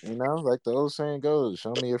you know, like the old saying goes,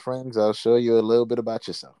 show me your friends, I'll show you a little bit about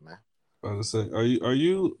yourself, man. I was saying, are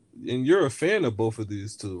you, and you're a fan of both of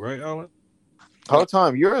these two, right, Alan? Whole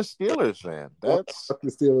time, you're a Steelers fan. That's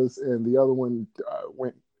the Steelers, and the other one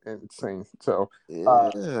went insane. So,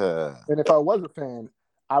 yeah. And if I was a fan,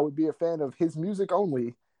 I would be a fan of his music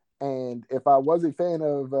only. And if I was a fan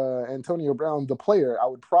of Antonio Brown, the player, I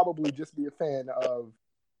would probably just be a fan of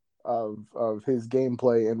his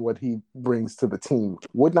gameplay and what he brings to the team.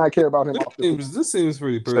 Would not care about him. This seems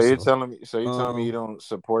pretty personal. So you're telling me you don't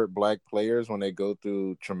support black players when they go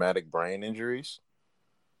through traumatic brain injuries?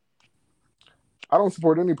 I don't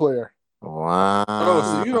support any player. Wow. Oh,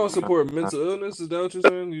 so you don't support mental illness? Is that what you're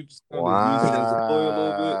saying? You just kind of use it as a ploy a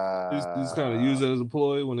little bit. You just kind of use it as a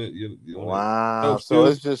ploy when it. Wow. So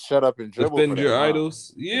let's just shut up and dribble. Defend your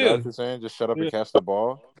idols. Yeah. Is that what you're saying? Just shut up and catch the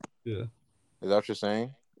ball. Yeah. Is that what you're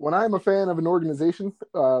saying? When I'm a fan of an organization,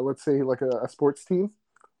 let's say like a sports team,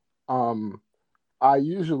 I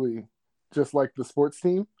usually just like the sports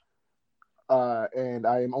team, and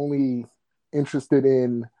I am only interested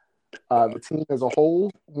in the team as a whole.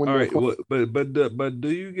 All right, but do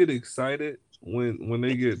you get excited when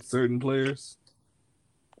they get certain players?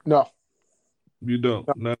 No, you don't.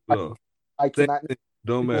 No. Not at all. I cannot.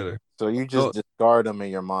 Don't matter. So you just discard them in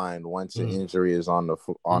your mind once an injury is on the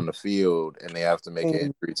field and they have to make an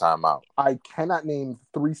injury timeout. I cannot name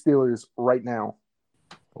 3 Steelers right now.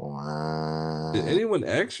 Wow. Did anyone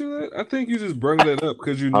ask you that? I think you just bring that up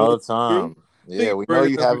because you know all the time. Yeah, we know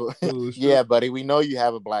you have. Yeah, buddy, we know you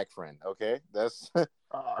have a black friend. Okay, that's.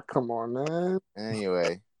 Come on, man.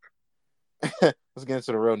 Anyway, let's get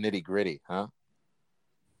into the real nitty gritty, huh?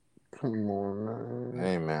 Come on, man.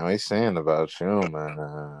 Hey, man, what you saying about you,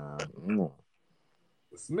 man?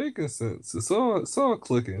 It's making sense. It's all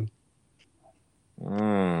clicking.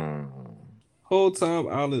 Whole time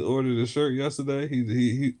Alan ordered a shirt yesterday.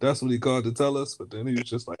 He that's what he called to tell us, but then he was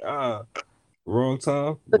just like, wrong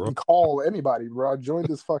time. I didn't call anybody, bro. I joined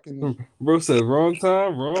this fucking. Bro said wrong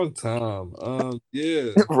time.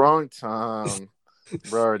 Yeah. Wrong time.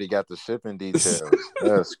 Bro already got the shipping details.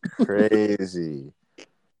 That's crazy.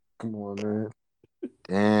 Come on, man.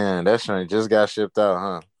 Damn, that shit just got shipped out,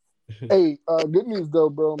 huh? Hey, good news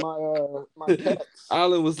though, bro. My cats.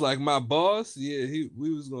 Alan was like, my boss. Yeah,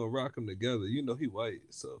 we was gonna rock him together. You know he white,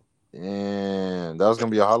 so. Damn, that was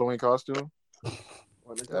gonna be a Halloween costume.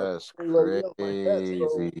 That's crazy.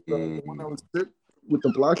 The one that was sick with the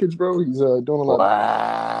blockage, bro. He's doing a lot.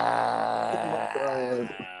 Wow.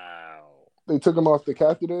 They took him off the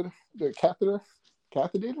catheter.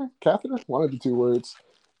 One of the 2 words,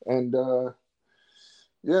 and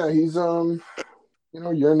yeah, he's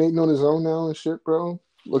urinating on his own now and shit, bro.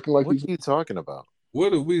 Looking like what are you talking about?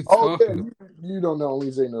 What are we talking about? You don't know.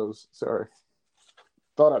 Only Zay knows. Sorry.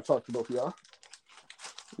 Thought I talked to both of y'all.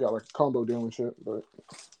 Y'all like a combo deal and shit, but.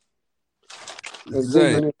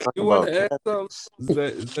 Zay, you want to add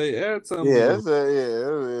something? Zay, add something.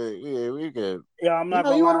 Yeah, we good. Yeah, I'm not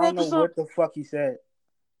gonna lie. I don't know what the fuck he said.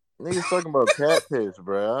 Niggas talking about cat piss,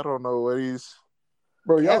 bro. I don't know what he's.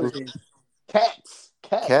 Bro, y'all cats.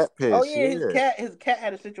 Cat piss. Oh yeah, his cat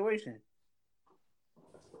had a situation.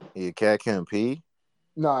 Your cat can't pee.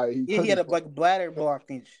 Nah, he had a bladder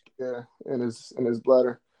blockage. Yeah, in his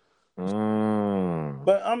bladder.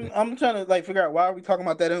 But I'm trying to figure out why are we talking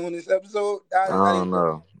about that on this episode. I don't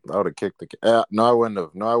know. I would have kicked the cat. No, I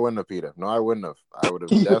wouldn't have, Peter. No, I wouldn't have. I would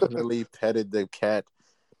have definitely petted the cat.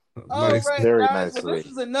 Very nicely. Well, this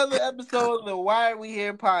is another episode of the Why Are We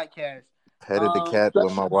Here podcast. Petted the cat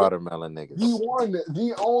with my watermelon niggas.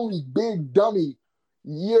 The only big dummy.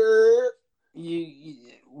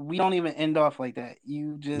 We don't even end off like that.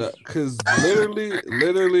 You just because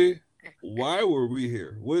literally. Why were we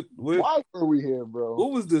here? What? Why were we here, bro?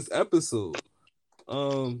 What was this episode?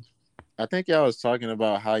 I think y'all was talking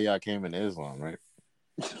about how y'all came in Islam, right?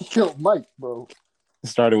 Yo, Mike, bro. It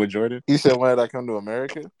started with Jordan. He said, "Why did I come to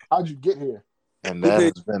America?" How'd you get here? And that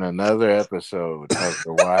has been another episode of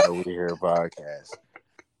the Why Are We Here podcast.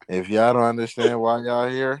 If y'all don't understand why y'all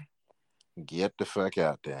here, get the fuck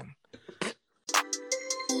out then.